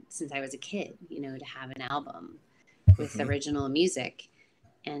mine since I was a kid, to have an album with original music,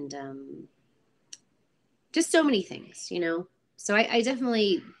 and just so many things, So I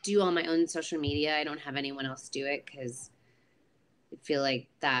definitely do all my own social media. I don't have anyone else do it because I feel like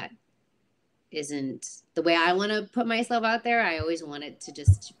that isn't the way I want to put myself out there. I always want it to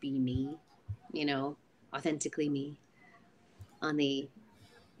just be me, authentically me on the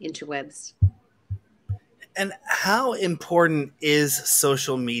interwebs. And how important is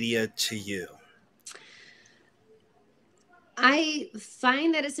social media to you? I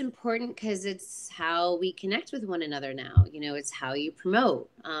find that it's important because it's how we connect with one another now. It's how you promote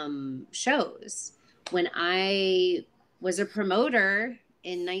shows. When I was a promoter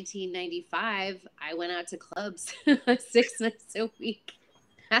in 1995, I went out to clubs 6 nights a week,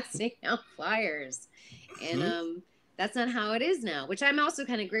 passing out flyers. And that's not how it is now, which I'm also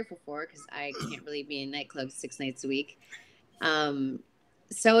kind of grateful for because I can't really be in nightclubs 6 nights a week.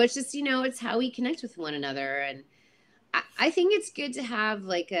 So it's just, it's how we connect with one another. And I think it's good to have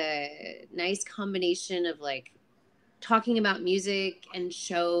like a nice combination of like talking about music and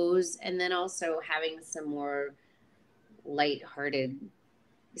shows, and then also having some more lighthearted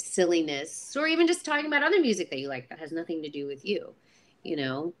silliness, or even just talking about other music that you like that has nothing to do with you,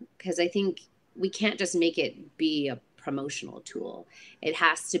 because I think we can't just make it be a promotional tool. It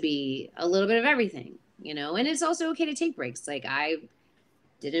has to be a little bit of everything, and it's also okay to take breaks. Like I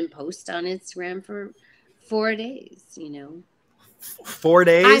didn't post on Instagram for 4 days, 4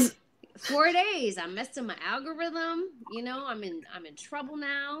 days? 4 days. I messed up my algorithm. I'm in trouble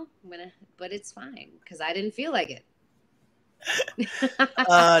now. But it's fine because I didn't feel like it.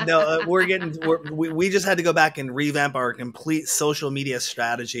 No, we just had to go back and revamp our complete social media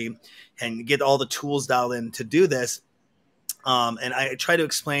strategy and get all the tools dialed in to do this. And I try to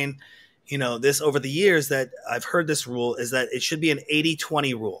explain, this over the years that I've heard this rule is that it should be an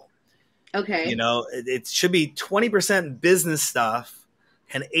 80-20 rule. Okay. It should be 20% business stuff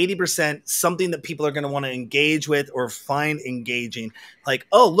and 80% something that people are going to want to engage with or find engaging. Like,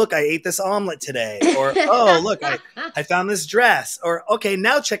 oh, look, I ate this omelet today. Or, oh, look, I found this dress. Or, okay,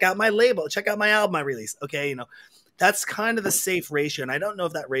 now check out my label. Check out my album I released. Okay, that's kind of the safe ratio. And I don't know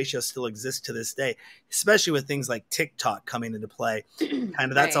if that ratio still exists to this day, especially with things like TikTok coming into play. Kind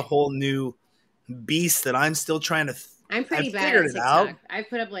of that's a whole new beast that I'm still trying to I'm pretty bad at TikTok. I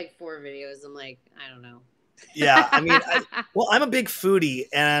put up like 4 videos. I'm like, I don't know. Yeah, I mean, I'm a big foodie,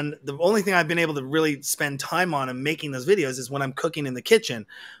 and the only thing I've been able to really spend time on and making those videos is when I'm cooking in the kitchen.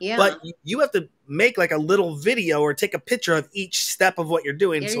 Yeah. But you have to make like a little video or take a picture of each step of what you're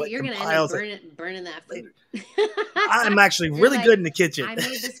doing. So you're going to end up burning that food. I'm actually really good in the kitchen. I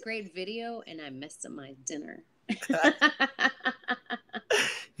made this great video, and I messed up my dinner.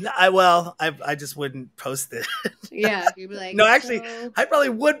 I just wouldn't post it. Yeah, you'd be like, no, actually, I probably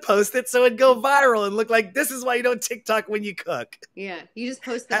would post it so it'd go viral and look like this is why you don't TikTok when you cook. Yeah, you just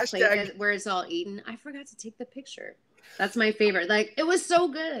post the plate where it's all eaten. I forgot to take the picture. That's my favorite. Like, it was so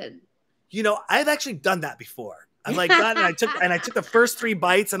good. I've actually done that before. I've like gotten, I took the first 3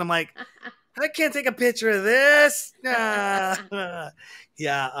 bites and I'm like, I can't take a picture of this. Yeah.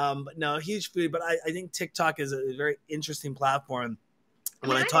 But no, huge food. But I think TikTok is a very interesting platform. I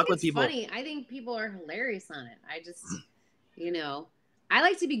When mean, I I think talk with it's people, funny. I think people are hilarious on it. I just, you know, I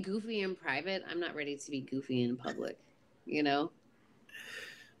like to be goofy in private. I'm not ready to be goofy in public, you know?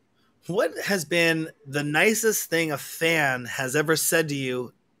 what has been the nicest thing a fan has ever said to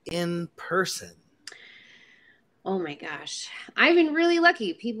you in person? Oh my gosh. I've been really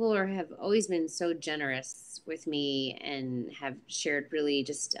lucky. People have always been so generous with me and have shared really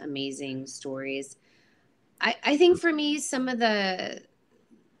just amazing stories. I think for me, some of the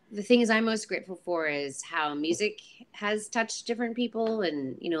things I'm most grateful for is how music has touched different people.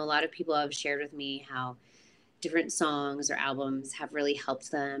 And, a lot of people have shared with me how different songs or albums have really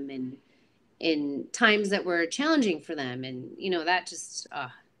helped them and in times that were challenging for them. And, that just,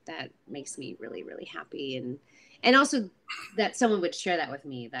 that makes me really, really happy. And also that someone would share that with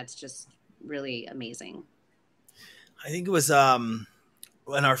me. That's just really amazing. I think it was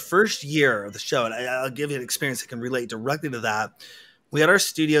in our first year of the show, and I'll give you an experience that can relate directly to that. We had our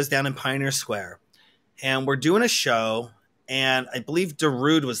studios down in Pioneer Square, and we're doing a show, and I believe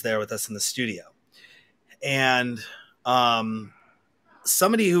Darude was there with us in the studio. And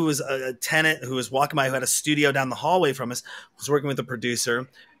somebody who was a tenant who was walking by, who had a studio down the hallway from us, was working with a producer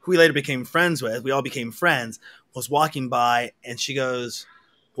who we later became friends with. We all became friends, was walking by, and she goes,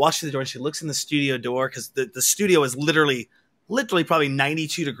 walks through the door, and she looks in the studio door because the studio is literally probably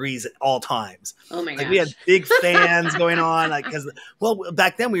 92 degrees at all times. Oh my Like we had gosh. big fans going on, like, because, well,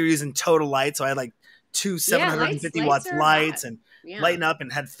 back then we were using total light. So I had like two Yeah, 750 lights watts are hot. lights and Yeah. lighting up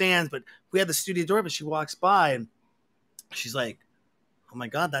and had fans, but we had the studio door. But she walks by and she's like, oh my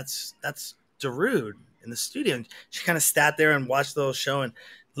God, that's Darude in the studio. And she kind of sat there and watched the whole show. And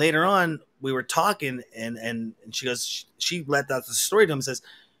later on, we were talking, and she goes, she let out the story to him and says,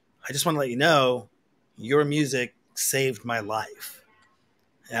 I just want to let you know, your music saved my life.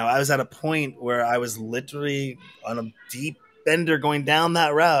 Now, I was at a point where I was literally on a deep bender going down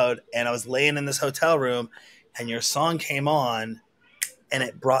that road, and I was laying in this hotel room, and your song came on, and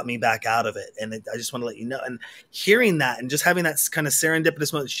it brought me back out of it. And I just want to let you know. And hearing that and just having that kind of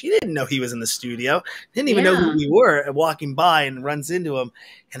serendipitous moment, she didn't know he was in the studio, didn't even know who Yeah. we were, and walking by and runs into him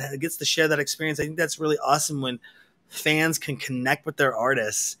and gets to share that experience. I think that's really awesome when fans can connect with their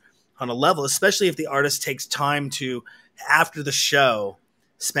artists on a level, especially if the artist takes time to, after the show,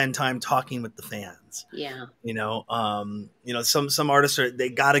 spend time talking with the fans. Yeah. Some artists they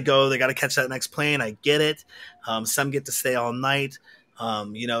gotta go, they gotta catch that next plane. I get it. Some get to stay all night.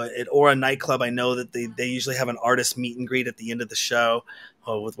 At Aura nightclub, I know that they usually have an artist meet and greet at the end of the show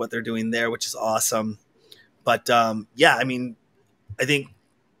with what they're doing there, which is awesome. But yeah, I mean, I think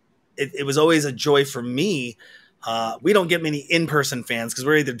it was always a joy for me. We don't get many in-person fans because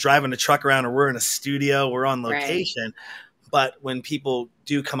we're either driving a truck around or we're in a studio, we're on location. Right. But when people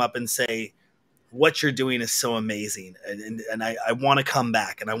do come up and say, what you're doing is so amazing, and I want to come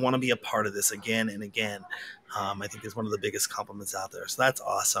back and I want to be a part of this again and again, I think is one of the biggest compliments out there. So that's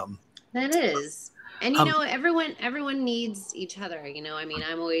awesome. That is. And everyone needs each other. I mean,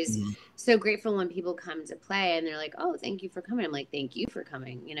 I'm always so grateful when people come to play and they're like, "Oh, thank you for coming." I'm like, "Thank you for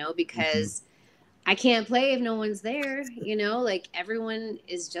coming," because I can't play if no one's there, like everyone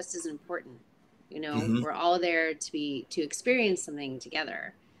is just as important. We're all there to experience something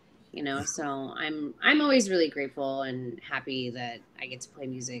together. So I'm always really grateful and happy that I get to play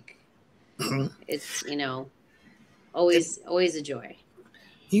music. It's, always a joy.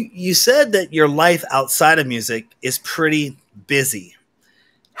 You said that your life outside of music is pretty busy.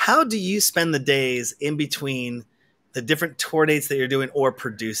 How do you spend the days in between the different tour dates that you're doing or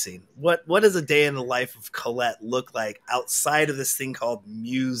producing? What does a day in the life of Colette look like outside of this thing called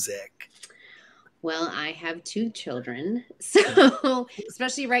music? Well, I have 2 children, so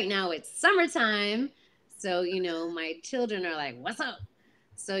especially right now it's summertime. So, my children are like, "What's up?"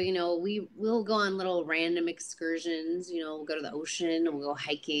 So, we'll go on little random excursions, we'll go to the ocean, we'll go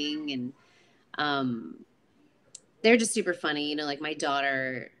hiking, and they're just super funny. Like my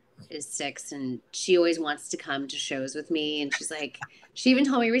daughter is 6 and she always wants to come to shows with me. And she's like, she even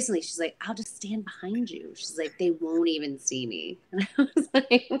told me recently, she's like, I'll just stand behind you. She's like, they won't even see me. And I was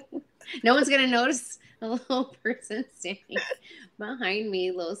like, no one's going to notice a little person standing behind me,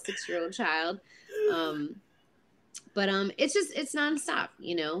 little 6-year-old child. But it's nonstop,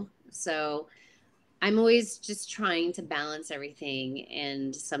 so I'm always just trying to balance everything,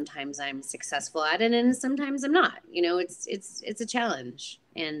 and sometimes I'm successful at it and sometimes I'm not. It's a challenge.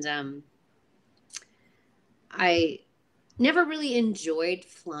 And I never really enjoyed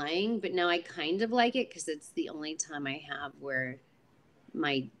flying, but now I kind of like it because it's the only time I have where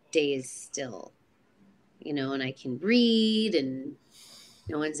my day is still, and I can read and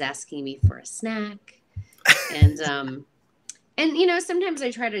no one's asking me for a snack. And sometimes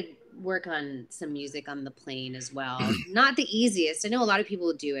I try to work on some music on the plane as well. Not the easiest. I know a lot of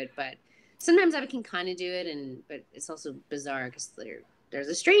people do it, but sometimes I can kind of do it, but it's also bizarre because there's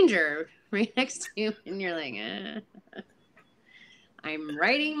a stranger right next to you, and you're like, I'm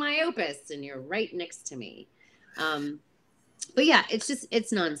writing my opus, and you're right next to me. But yeah, it's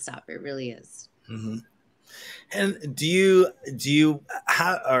nonstop. It really is. Mm-hmm. And do you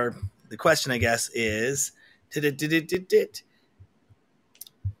or the question I guess is,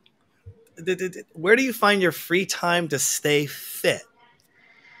 where do you find your free time to stay fit?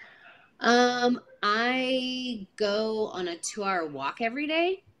 I go on a 2-hour walk every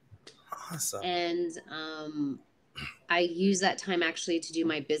day. Awesome. And I use that time actually to do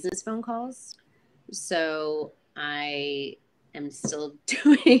my business phone calls. So I am still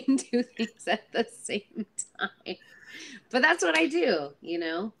doing two things at the same time. But that's what I do.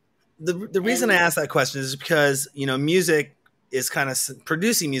 The reason I ask that question is because, music is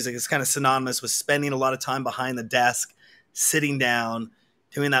producing music is kind of synonymous with spending a lot of time behind the desk, sitting down,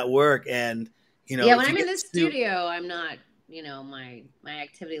 doing that work. And, yeah, when I'm in the studio, I'm not, my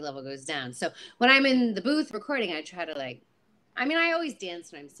activity level goes down. So when I'm in the booth recording, I try to I always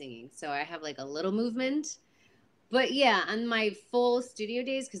dance when I'm singing. So I have a little movement. But yeah, on my full studio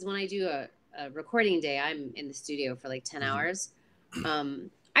days, because when I do a recording day, I'm in the studio for 10 hours.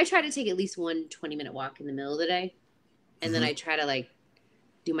 I try to take at least one 20-minute walk in the middle of the day. And then I try to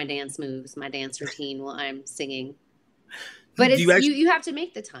do my dance moves, my dance routine while I'm singing. But you have to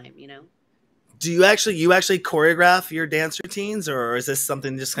make the time, Do you actually choreograph your dance routines, or is this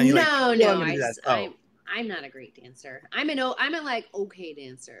something just kind of I'm not a great dancer. I'm an okay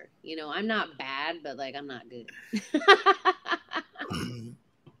dancer. I'm not bad, but I'm not good.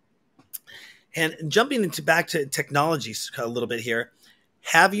 And jumping back to technology a little bit here,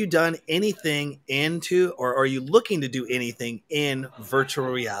 have you done anything or are you looking to do anything in virtual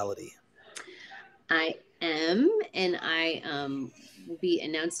reality? I am, and I will be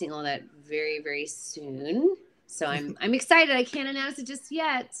announcing all that very, very soon. So I'm excited. I can't announce it just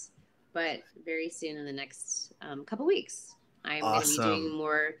yet, but very soon in the next couple weeks, I'm going to be doing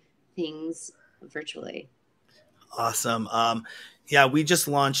more things virtually. Awesome. Yeah, we just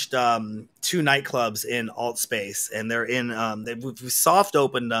launched 2 nightclubs in alt space, and they're in we've soft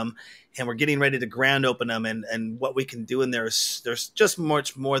opened them, and we're getting ready to grand open them. And what we can do in there is there's just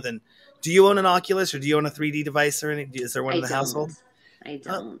much more than. Do you own an Oculus, or do you own a 3D device, or anything? Is there one in the household? I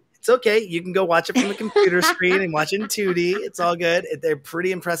don't. It's okay. You can go watch it from the computer screen and watch it in 2D. It's all good. They're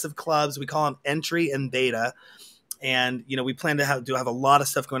pretty impressive clubs. We call them entry and beta. And, we plan to have a lot of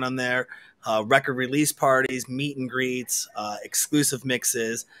stuff going on there. Record release parties, meet and greets, exclusive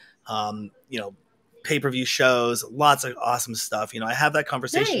mixes, pay-per-view shows, lots of awesome stuff. I have that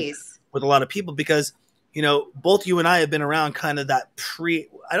conversation with a lot of people because, both you and I have been around kind of that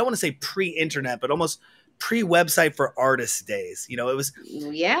I don't want to say pre-internet, but almost pre-website for artists days. It was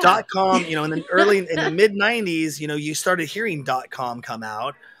 .com, in the mid 90s, you started hearing .com come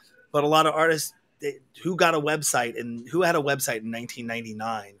out, but a lot of artists who got a website and who had a website in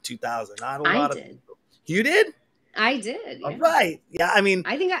 1999, 2000, not a lot of people. You did? I did. Yeah. All right. Yeah. I mean,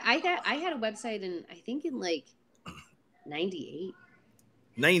 I think I had a website in 98.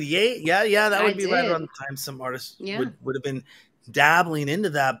 98. Yeah. That would be right around the time some artists would have been dabbling into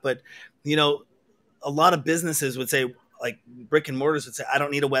that. But, a lot of businesses would say, like brick and mortars would say, I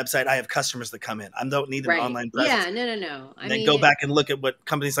don't need a website. I have customers that come in. I don't need an online presence. Yeah, no. And then go back and look at what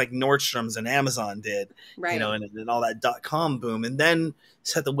companies like Nordstrom's and Amazon did, and all that .com boom. And then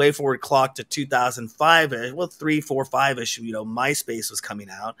set the way forward clock to 2005. Well, 3, 4, 5-ish, MySpace was coming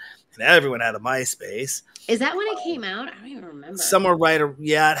out and everyone had a MySpace. Is that when it came out? I don't even remember. Somewhere right.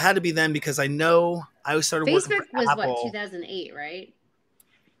 Yeah, it had to be then because I know I started working for Facebook was Apple. what, 2008, right?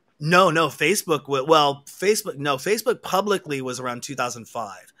 No, Facebook. Well, Facebook publicly was around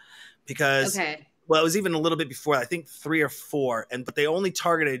 2005 because, well, it was even a little bit before, I think 3 or 4. But they only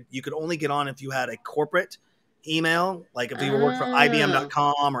targeted, you could only get on if you had a corporate email, like if you worked for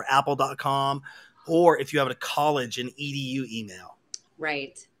IBM.com or Apple.com, or if you have a college and EDU email.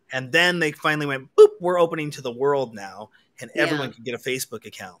 Right. And then they finally went, boop, we're opening to the world now, and everyone can get a Facebook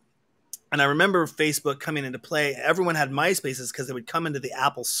account. And I remember Facebook coming into play. Everyone had MySpaces because they would come into the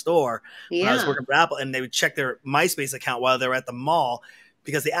Apple store when I was working for Apple, and they would check their MySpace account while they were at the mall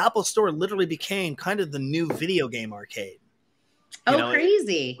because the Apple store literally became kind of the new video game arcade. You Oh, know,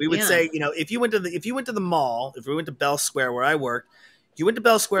 crazy. we would Yeah. say, if you went to the mall, if we went to Bell Square where I worked, you went to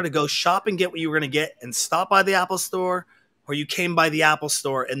Bell Square to go shop and get what you were going to get and stop by the Apple store, or you came by the Apple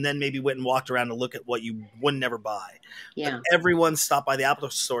store and then maybe went and walked around to look at what you would never buy. But Yeah. everyone stopped by the Apple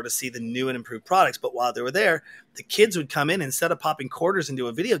store to see the new and improved products. But while they were there, the kids would come in, instead of popping quarters into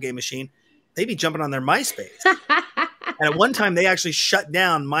a video game machine, they'd be jumping on their MySpace. And at one time, they actually shut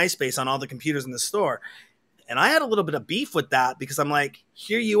down MySpace on all the computers in the store. And I had a little bit of beef with that because I'm like,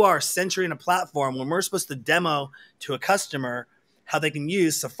 here you are censoring a platform when we're supposed to demo to a customer how they can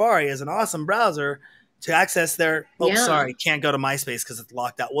use Safari as an awesome browser to access their, oh, Yeah. sorry, can't go to MySpace because it's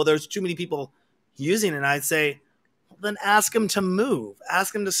locked out. Well, there's too many people using it. And I'd say, well, then ask them to move.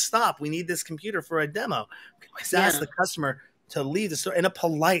 Ask them to stop. We need this computer for a demo. Just ask Yeah. the customer to leave the store in a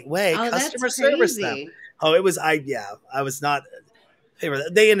polite way. Oh, that's Customer service them. crazy. Oh, I was not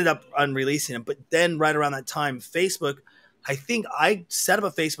they ended up unreleasing it, but then right around that time, Facebook, I think I set up a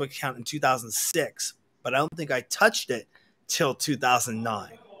Facebook account in 2006, but I don't think I touched it till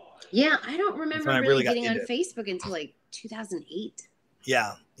 2009. Yeah, I don't That's remember when I really really got getting on into it. Facebook until like 2008,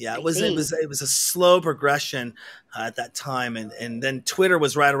 Yeah, yeah, I it think. was a slow progression at that time, and then Twitter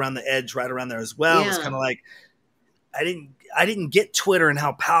was right around the edge, right around there as well. It was kind Yeah. of like I didn't get Twitter and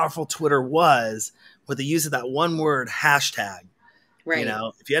how powerful Twitter was with the use of that one word hashtag. Right.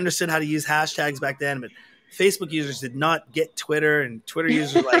 If you understood how to use hashtags back then, but Facebook users did not get Twitter, and Twitter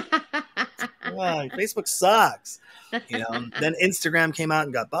users were like, oh, Facebook sucks. Then Instagram came out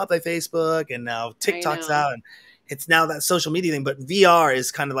and got bought by Facebook, and now I TikTok's know. out, and it's now that social media thing. But VR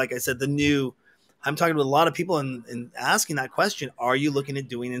is kind of, like I said, the new. I'm talking to a lot of people and asking that question: are you looking at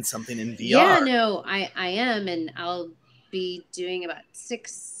doing something in Yeah, VR? no, I am, and I'll be doing about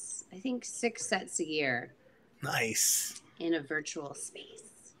I think 6 sets a year Nice, in a virtual space.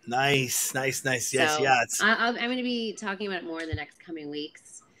 nice. Yes, So yeah. It's I'm going to be talking about it more in the next coming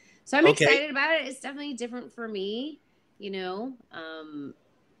weeks. So I'm okay. excited about it. It's definitely different for me. You know,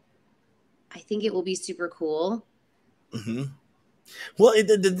 I think it will be super cool. Mm-hmm. Well,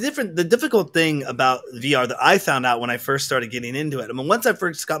 the difficult thing about VR that I found out when I first started getting into it. I mean, once I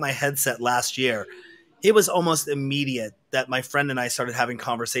first got my headset last year, it was almost immediate that my friend and I started having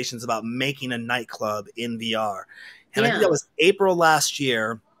conversations about making a nightclub in VR. And I think that Yeah. was April last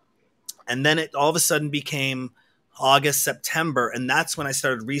year. And then it all of a sudden became August, September. And that's when I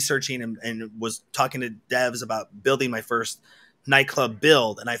started researching and was talking to devs about building my first nightclub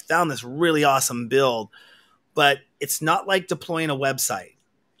build. And I found this really awesome build, but it's not like deploying a website.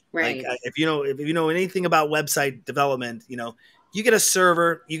 Like Right. if you know anything about website development, you get a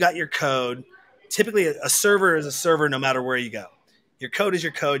server, you got your code. Typically, a server is a server no matter where you go. Your code is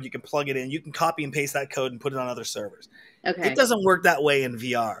your code. You can plug it in. You can copy and paste that code and put it on other servers. It Okay. doesn't work that way in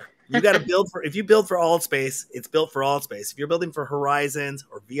VR. You got to build for, if you build for alt space, it's built for alt space. If you're building for Horizons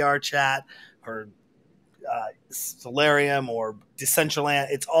or VR chat or Solarium or Decentraland,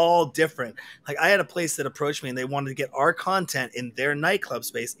 it's all different. Like I had a place that approached me and they wanted to get our content in their nightclub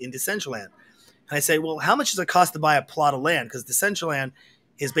space in Decentraland. And I say, well, how much does it cost to buy a plot of land? Because Decentraland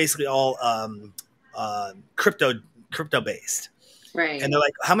is basically all crypto based. Right. And they're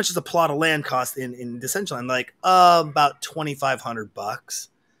like, how much does a plot of land cost in Decentraland? Like, about $2,500.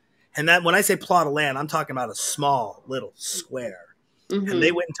 And that when I say plot of land, I'm talking about a small little square. Mm-hmm. And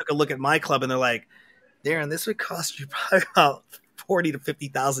they went and took a look at my club, and they're like, Darren, this would cost you probably about $40,000 to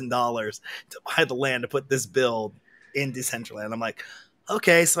 $50,000 to buy the land to put this build in Decentraland. I'm like,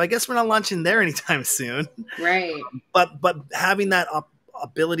 okay, so I guess we're not launching there anytime soon. Right. But having that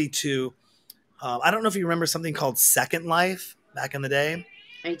ability to, I don't know if you remember something called Second Life back in the day.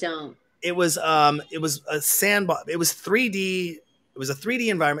 I don't. It was a sandbox. It was 3D. It was a 3D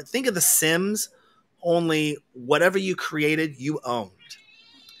environment. Think of The Sims, only whatever you created, you owned.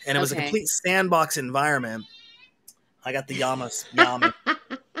 And it was a complete sandbox environment. I got the Yamas.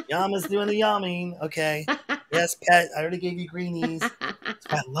 Yama's doing the yamming. Okay. Yes, pet. I already gave you greenies.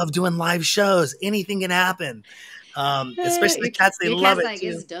 I love doing live shows. Anything can happen. Especially the cats. They love it too.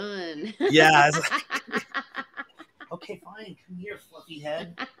 It's done. Yeah. It's like, okay, fine. Come here, fluffy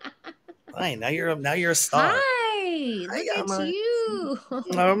head. Fine. Now you're a star. Hi. Look at you.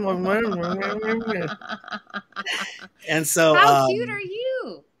 And so, how cute are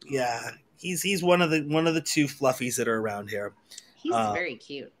you? Yeah, he's one of the two fluffies that are around here. He's very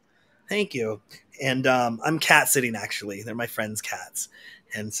cute. Thank you. And I'm cat sitting, actually. They're my friend's cats.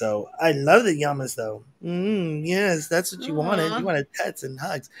 And so I love the Yamas, though. Yes, that's what you wanted. You wanted pets and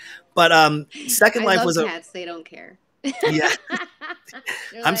hugs. But Second Life was cats. They don't care. Yeah, You're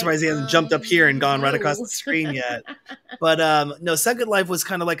I'm like, surprised he hasn't jumped up here and gone right across the no. screen yet. But no, Second Life was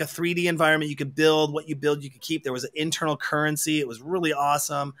kind of like a 3D environment. You could build what you build, you could keep. There was an internal currency. It was really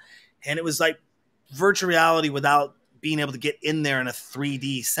awesome. And it was like virtual reality without being able to get in there in a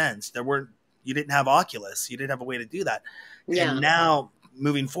 3D sense. You didn't have Oculus. You didn't have a way to do that. And Yeah. now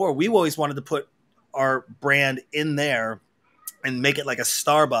moving forward, we've always wanted to put our brand in there and make it like a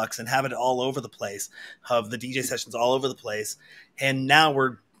Starbucks and have it all over the place, of the DJ sessions all over the place. And now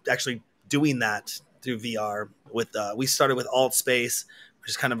we're actually doing that through VR with, we started with Alt Space, which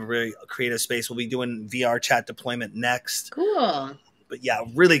is kind of a very creative space. We'll be doing VR chat deployment next. Cool. But yeah,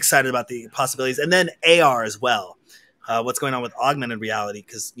 really excited about the possibilities. And then AR as well. What's going on with augmented reality,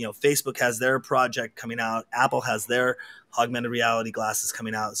 because Facebook has their project coming out, Apple has their augmented reality glasses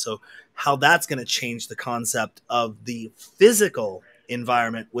coming out. So how that's going to change the concept of the physical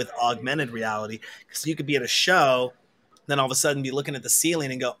environment with augmented reality, because you could be at a show, then all of a sudden be looking at the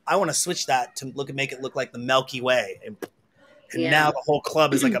ceiling and go, I want to switch that to make it look like the Milky Way, and now Yeah. the whole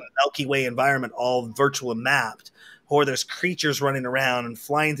club is like a Milky Way environment, all virtual and mapped. Or there's creatures running around and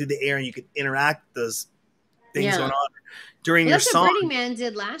flying through the air, and you can interact with those things going on during Well, your that's what song. Burning Man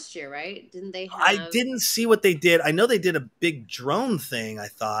did last year, right? Didn't they have? I didn't see what they did. I know they did a big drone thing, I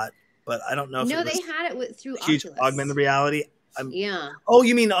thought, but I don't know if No, it was they had it through huge Oculus. augmented reality. Yeah. Oh,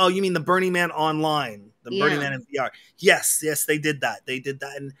 you mean the Burning Man online, the Burning Yeah. Man in VR? Yes, they did that. They did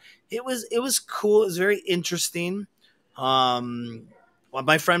that, and it was cool. It was very interesting. Well,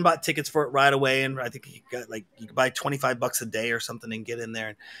 my friend bought tickets for it right away, and I think you could buy $25 a day or something and get in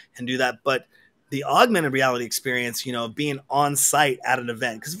there and do that. But the augmented reality experience, being on site at an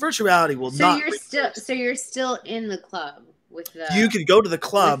event, because virtual reality will So not. you're still in the club with the. You could go to the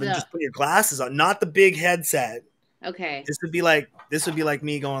club with and the- just put your glasses on, not the big headset. Okay. This would be like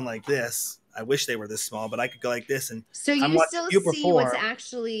me going like this. I wish they were this small, but I could go like this, and So I'm you watching still you see what's perform.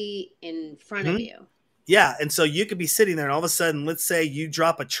 actually in front of you. Yeah, and so you could be sitting there, and all of a sudden, let's say you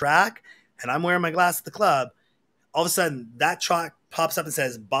drop a track, and I'm wearing my glass at the club. All of a sudden, that track pops up and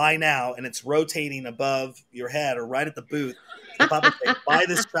says "Buy now," and it's rotating above your head or right at the booth. So pop up and say, "Buy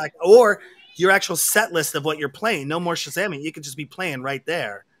this track," or your actual set list of what you're playing. No more Shazamming. You could just be playing right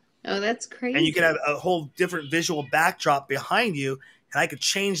there. Oh, that's crazy. And you could have a whole different visual backdrop behind you, and I could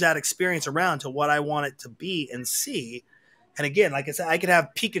change that experience around to what I want it to be and see. And again, like I said, I could have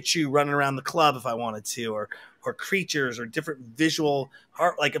Pikachu running around the club if I wanted to, or creatures, or different visual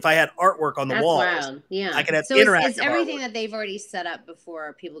art. Like if I had artwork on the That's walls, wild. Yeah. I could have so interactive it's everything artwork. that they've already set up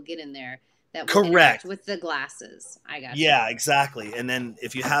before people get in there. That will Correct. interact with the glasses. I got you. Yeah, exactly. And then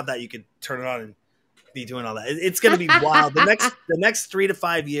if you have that, you could turn it on and be doing all that. It's going to be wild. The next 3 to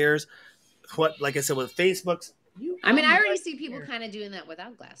 5 years, like I said, with Facebook's. I mean, I already see people kind of doing that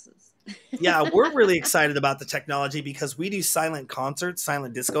without glasses. Yeah, we're really excited about the technology because we do silent concerts,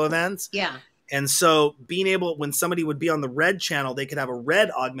 silent disco events. Yeah. And so being able, when somebody would be on the red channel, they could have a red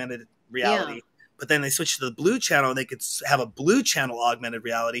augmented reality. Yeah. But then they switch to the blue channel, and they could have a blue channel augmented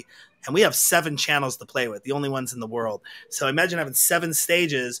reality. And we have 7 channels to play with, the only ones in the world. So imagine having 7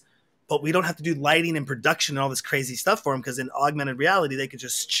 stages, but we don't have to do lighting and production and all this crazy stuff for them, because in augmented reality, they could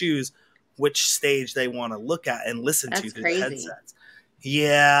just choose which stage they want to look at and listen to through the headsets.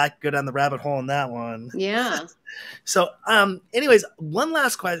 Yeah, I could go down the rabbit hole on that one. Yeah. So, anyways, one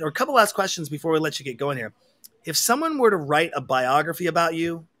last question, or a couple last questions before we let you get going here. If someone were to write a biography about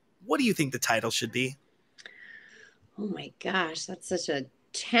you, what do you think the title should be? Oh my gosh, that's such a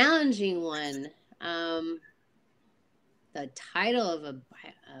challenging one. The title of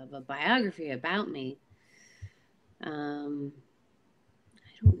a biography about me. I don't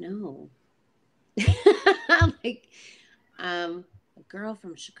know. Like, a girl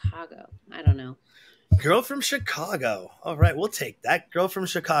from Chicago. I don't know. Girl from Chicago. All right, we'll take that. Girl from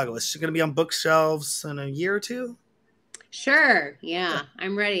Chicago. Is she going to be on bookshelves in a year or two? Sure. Yeah,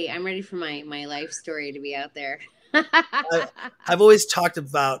 I'm ready. I'm ready for my life story to be out there. I've always talked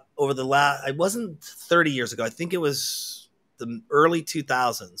about over the last, it wasn't 30 years ago. I think it was the early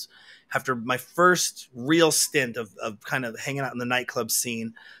 2000s, after my first real stint of kind of hanging out in the nightclub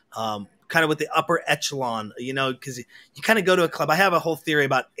scene, kind of with the upper echelon, because you kind of go to a club. I have a whole theory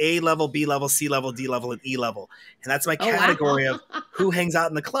about A level, B level, C level, D level, and E level. And that's my category of who hangs out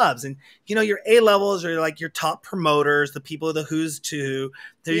in the clubs. And, your A levels are like your top promoters, the people of the who's to.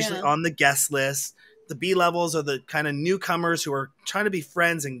 They're usually on the guest list. The B levels are the kind of newcomers who are trying to be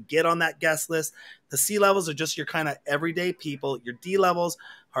friends and get on that guest list. The C levels are just your kind of everyday people. Your D levels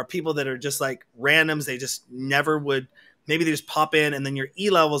are people that are just like randoms. They just never would. Maybe they just pop in. And then your E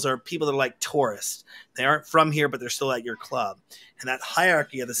levels are people that are like tourists. They aren't from here, but they're still at your club. And that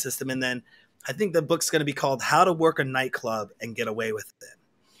hierarchy of the system. And then I think the book's going to be called How to Work a Nightclub and Get Away with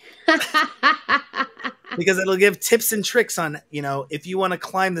It. Because it'll give tips and tricks on, if you want to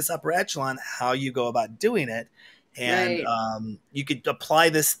climb this upper echelon, how you go about doing it. And Right. you could apply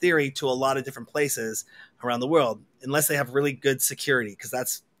this theory to a lot of different places around the world, unless they have really good security, because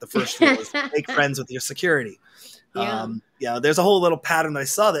that's the first rule is make friends with your security. Yeah. There's a whole little pattern that I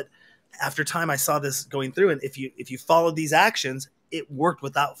saw that after time I saw this going through. And if you followed these actions, it worked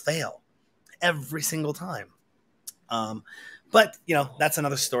without fail every single time. But that's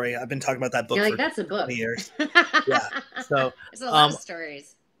another story. I've been talking about that book You're like, for that's a book. 20 years. Yeah. So there's a lot of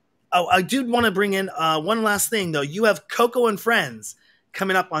stories. Oh, I do want to bring in one last thing, though. You have Coco and Friends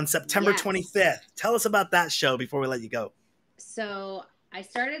coming up on September 25th. Tell us about that show before we let you go. So I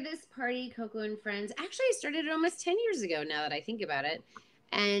started this party, Coco and Friends. Actually, I started it almost 10 years ago now that I think about it.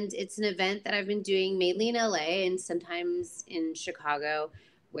 And it's an event that I've been doing mainly in LA and sometimes in Chicago,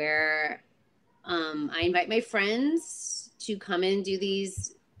 where I invite my friends to come and do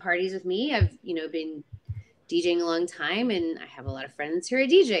these parties with me. I've, been DJing a long time, and I have a lot of friends who are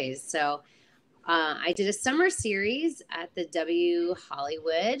DJs. So I did a summer series at the W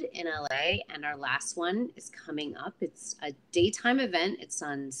Hollywood in LA, and our last one is coming up. It's a daytime event. It's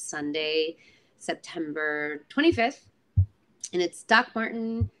on Sunday, September 25th, and it's Doc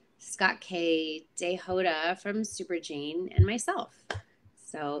Martin, Scott K, Day Hoda from Super Jane, and myself.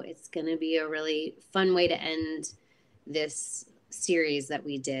 So it's going to be a really fun way to end this series that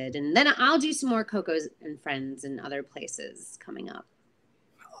we did. And then I'll do some more Coco's and Friends in other places coming up.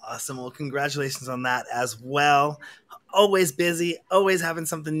 Awesome. Well, congratulations on that as well. Always busy, always having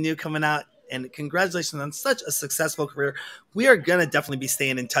something new coming out. And congratulations on such a successful career. We are going to definitely be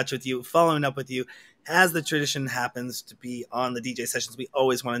staying in touch with you, following up with you. As the tradition happens to be on the DJ sessions, we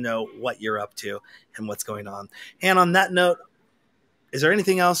always want to know what you're up to and what's going on. And on that note, is there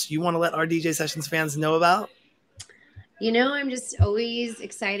anything else you want to let our DJ Sessions fans know about? I'm just always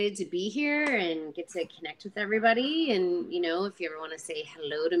excited to be here and get to connect with everybody. And, if you ever want to say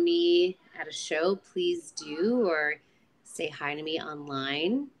hello to me at a show, please do, or say hi to me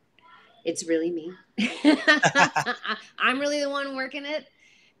online. It's really me. I'm really the one working it.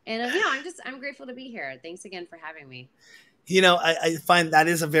 And, I'm grateful to be here. Thanks again for having me. I find that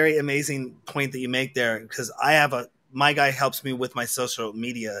is a very amazing point that you make there, because my guy helps me with my social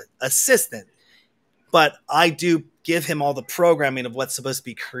media assistant, but I do give him all the programming of what's supposed to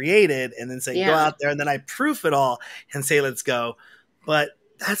be created and then say, go out there, and then I proof it all and say, let's go. But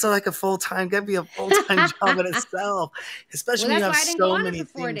that's like a full-time, gotta be a full-time job in itself, especially when you have so many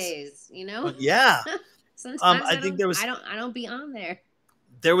things. 4 days, Yeah. Sometimes I think I don't be on there.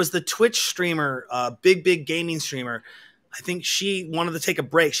 There was the Twitch streamer, big gaming streamer. I think she wanted to take a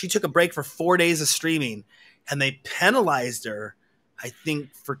break. She took a break for 4 days of streaming, and they penalized her, I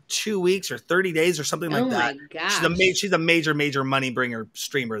think, for 2 weeks or 30 days or something like that. Oh my gosh. She's a major money bringer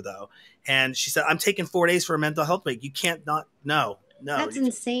streamer, though. And she said, I'm taking 4 days for a mental health break. You can't not, no. That's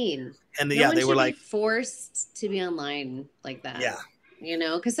insane. And they were like forced to be online like that. Yeah.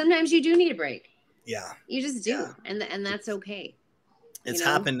 Because sometimes you do need a break. Yeah. You just do. Yeah. And that's okay. It's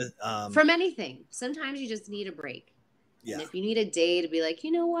happened. From anything. Sometimes you just need a break. Yeah. And if you need a day to be like,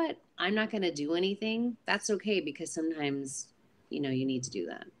 you know what? I'm not going to do anything. That's okay, because sometimes, you need to do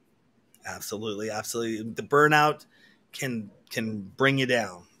that. Absolutely. The burnout can bring you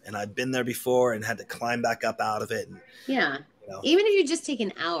down. And I've been there before and had to climb back up out of it. And, yeah. Even if you just take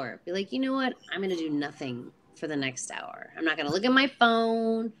an hour, be like, you know what? I'm going to do nothing for the next hour. I'm not going to look at my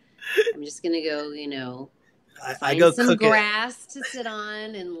phone. I'm just going to go, I go some grass to sit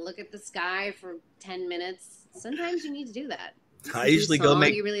on and look at the sky for 10 minutes. Sometimes you need to do that. I usually go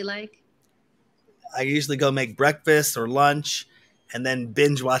make you really like. I usually go make breakfast or lunch, and then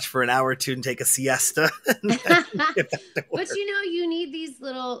binge watch for an hour or two and take a siesta. But you need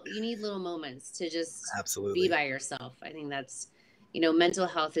little moments to just absolutely be by yourself. I think that's, mental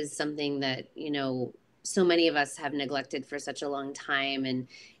health is something that, so many of us have neglected for such a long time. And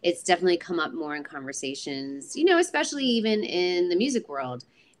it's definitely come up more in conversations, especially even in the music world.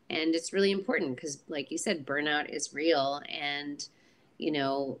 And it's really important because, like you said, burnout is real. And,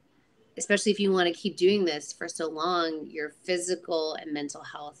 especially if you want to keep doing this for so long, your physical and mental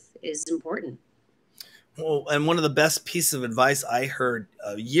health is important. Well, and one of the best pieces of advice I heard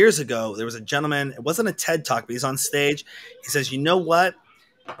years ago, there was a gentleman, it wasn't a TED Talk, but he's on stage. He says, you know what?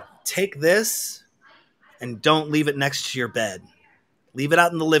 Take this and don't leave it next to your bed. Leave it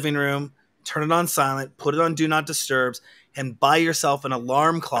out in the living room, turn it on silent, put it on Do Not Disturb, and buy yourself an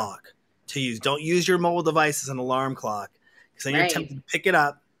alarm clock to use. Don't use your mobile device as an alarm clock, because then you're tempted to pick it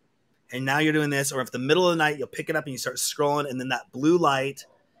up, and now you're doing this. Or if the middle of the night, you'll pick it up and you start scrolling, and then that blue light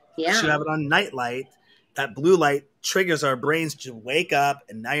should Yeah. have it on night light. That blue light triggers our brains to wake up,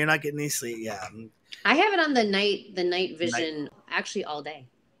 and now you're not getting any sleep. Yeah, I have it on the night night. vision actually all day.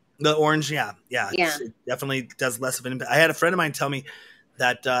 The orange, yeah, Yeah. it definitely does less of an impact. I had a friend of mine tell me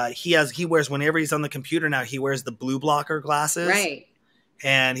that he wears, whenever he's on the computer now, he wears the blue blocker glasses, Right.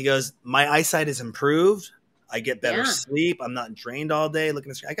 and he goes, my eyesight is improved. I get better Yeah. sleep. I'm not drained all day looking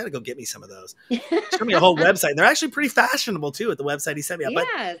at the screen. I got to go get me some of those. Show me a whole website. They're actually pretty fashionable too at the website he sent me. But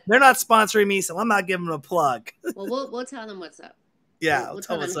Yeah. they're not sponsoring me, so I'm not giving them a plug. Well, we'll tell them what's up. Yeah, we'll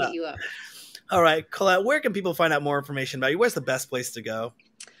tell them to hit you up. All right, Colette, where can people find out more information about you? Where's the best place to go?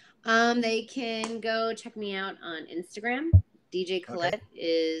 They can go check me out on Instagram. DJ Colette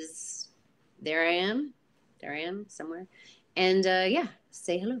is there. I am somewhere, and yeah,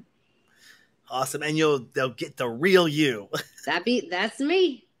 say hello. Awesome, and they'll get the real you. That's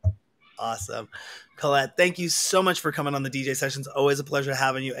me. Awesome. Colette, thank you so much for coming on the DJ Sessions. Always a pleasure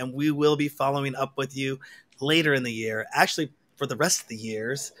having you, and we will be following up with you later in the year. Actually, for the rest of the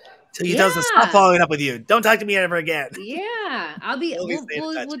years, till you tell us to stop following up with you. Don't talk to me ever again. Yeah, I'll be.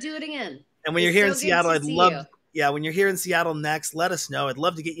 We'll do it again. And when you're here in Seattle, I'd love. Yeah, when you're here in Seattle next, let us know. I'd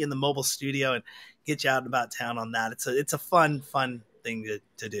love to get you in the mobile studio and get you out and about town on that. It's a fun thing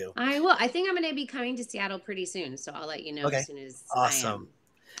to do. I will. I think I'm going to be coming to Seattle pretty soon, so I'll let you know as soon as Awesome.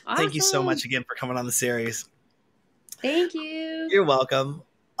 I am. Thank you so much again for coming on the series. Thank you. You're welcome.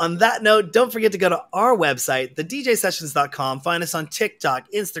 On that note, don't forget to go to our website, thedjsessions.com. Find us on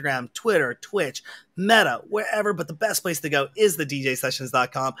TikTok, Instagram, Twitter, Twitch, Meta, wherever. But the best place to go is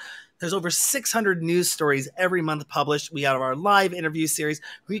thedjsessions.com. There's over 600 news stories every month published. We have our live interview series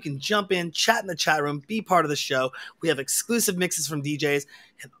where you can jump in, chat in the chat room, be part of the show. We have exclusive mixes from DJs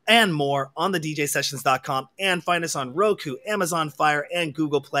and more on thedjsessions.com. And find us on Roku, Amazon Fire, and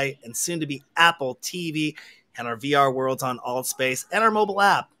Google Play, and soon to be Apple TV. And our VR worlds on AltSpace, and our mobile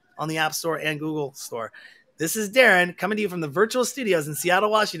app on the App Store and Google Store. This is Darren coming to you from the virtual studios in Seattle,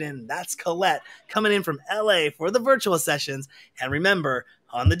 Washington. That's Colette coming in from LA for the virtual sessions. And remember,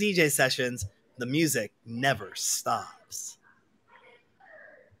 on the DJ sessions, the music never stops.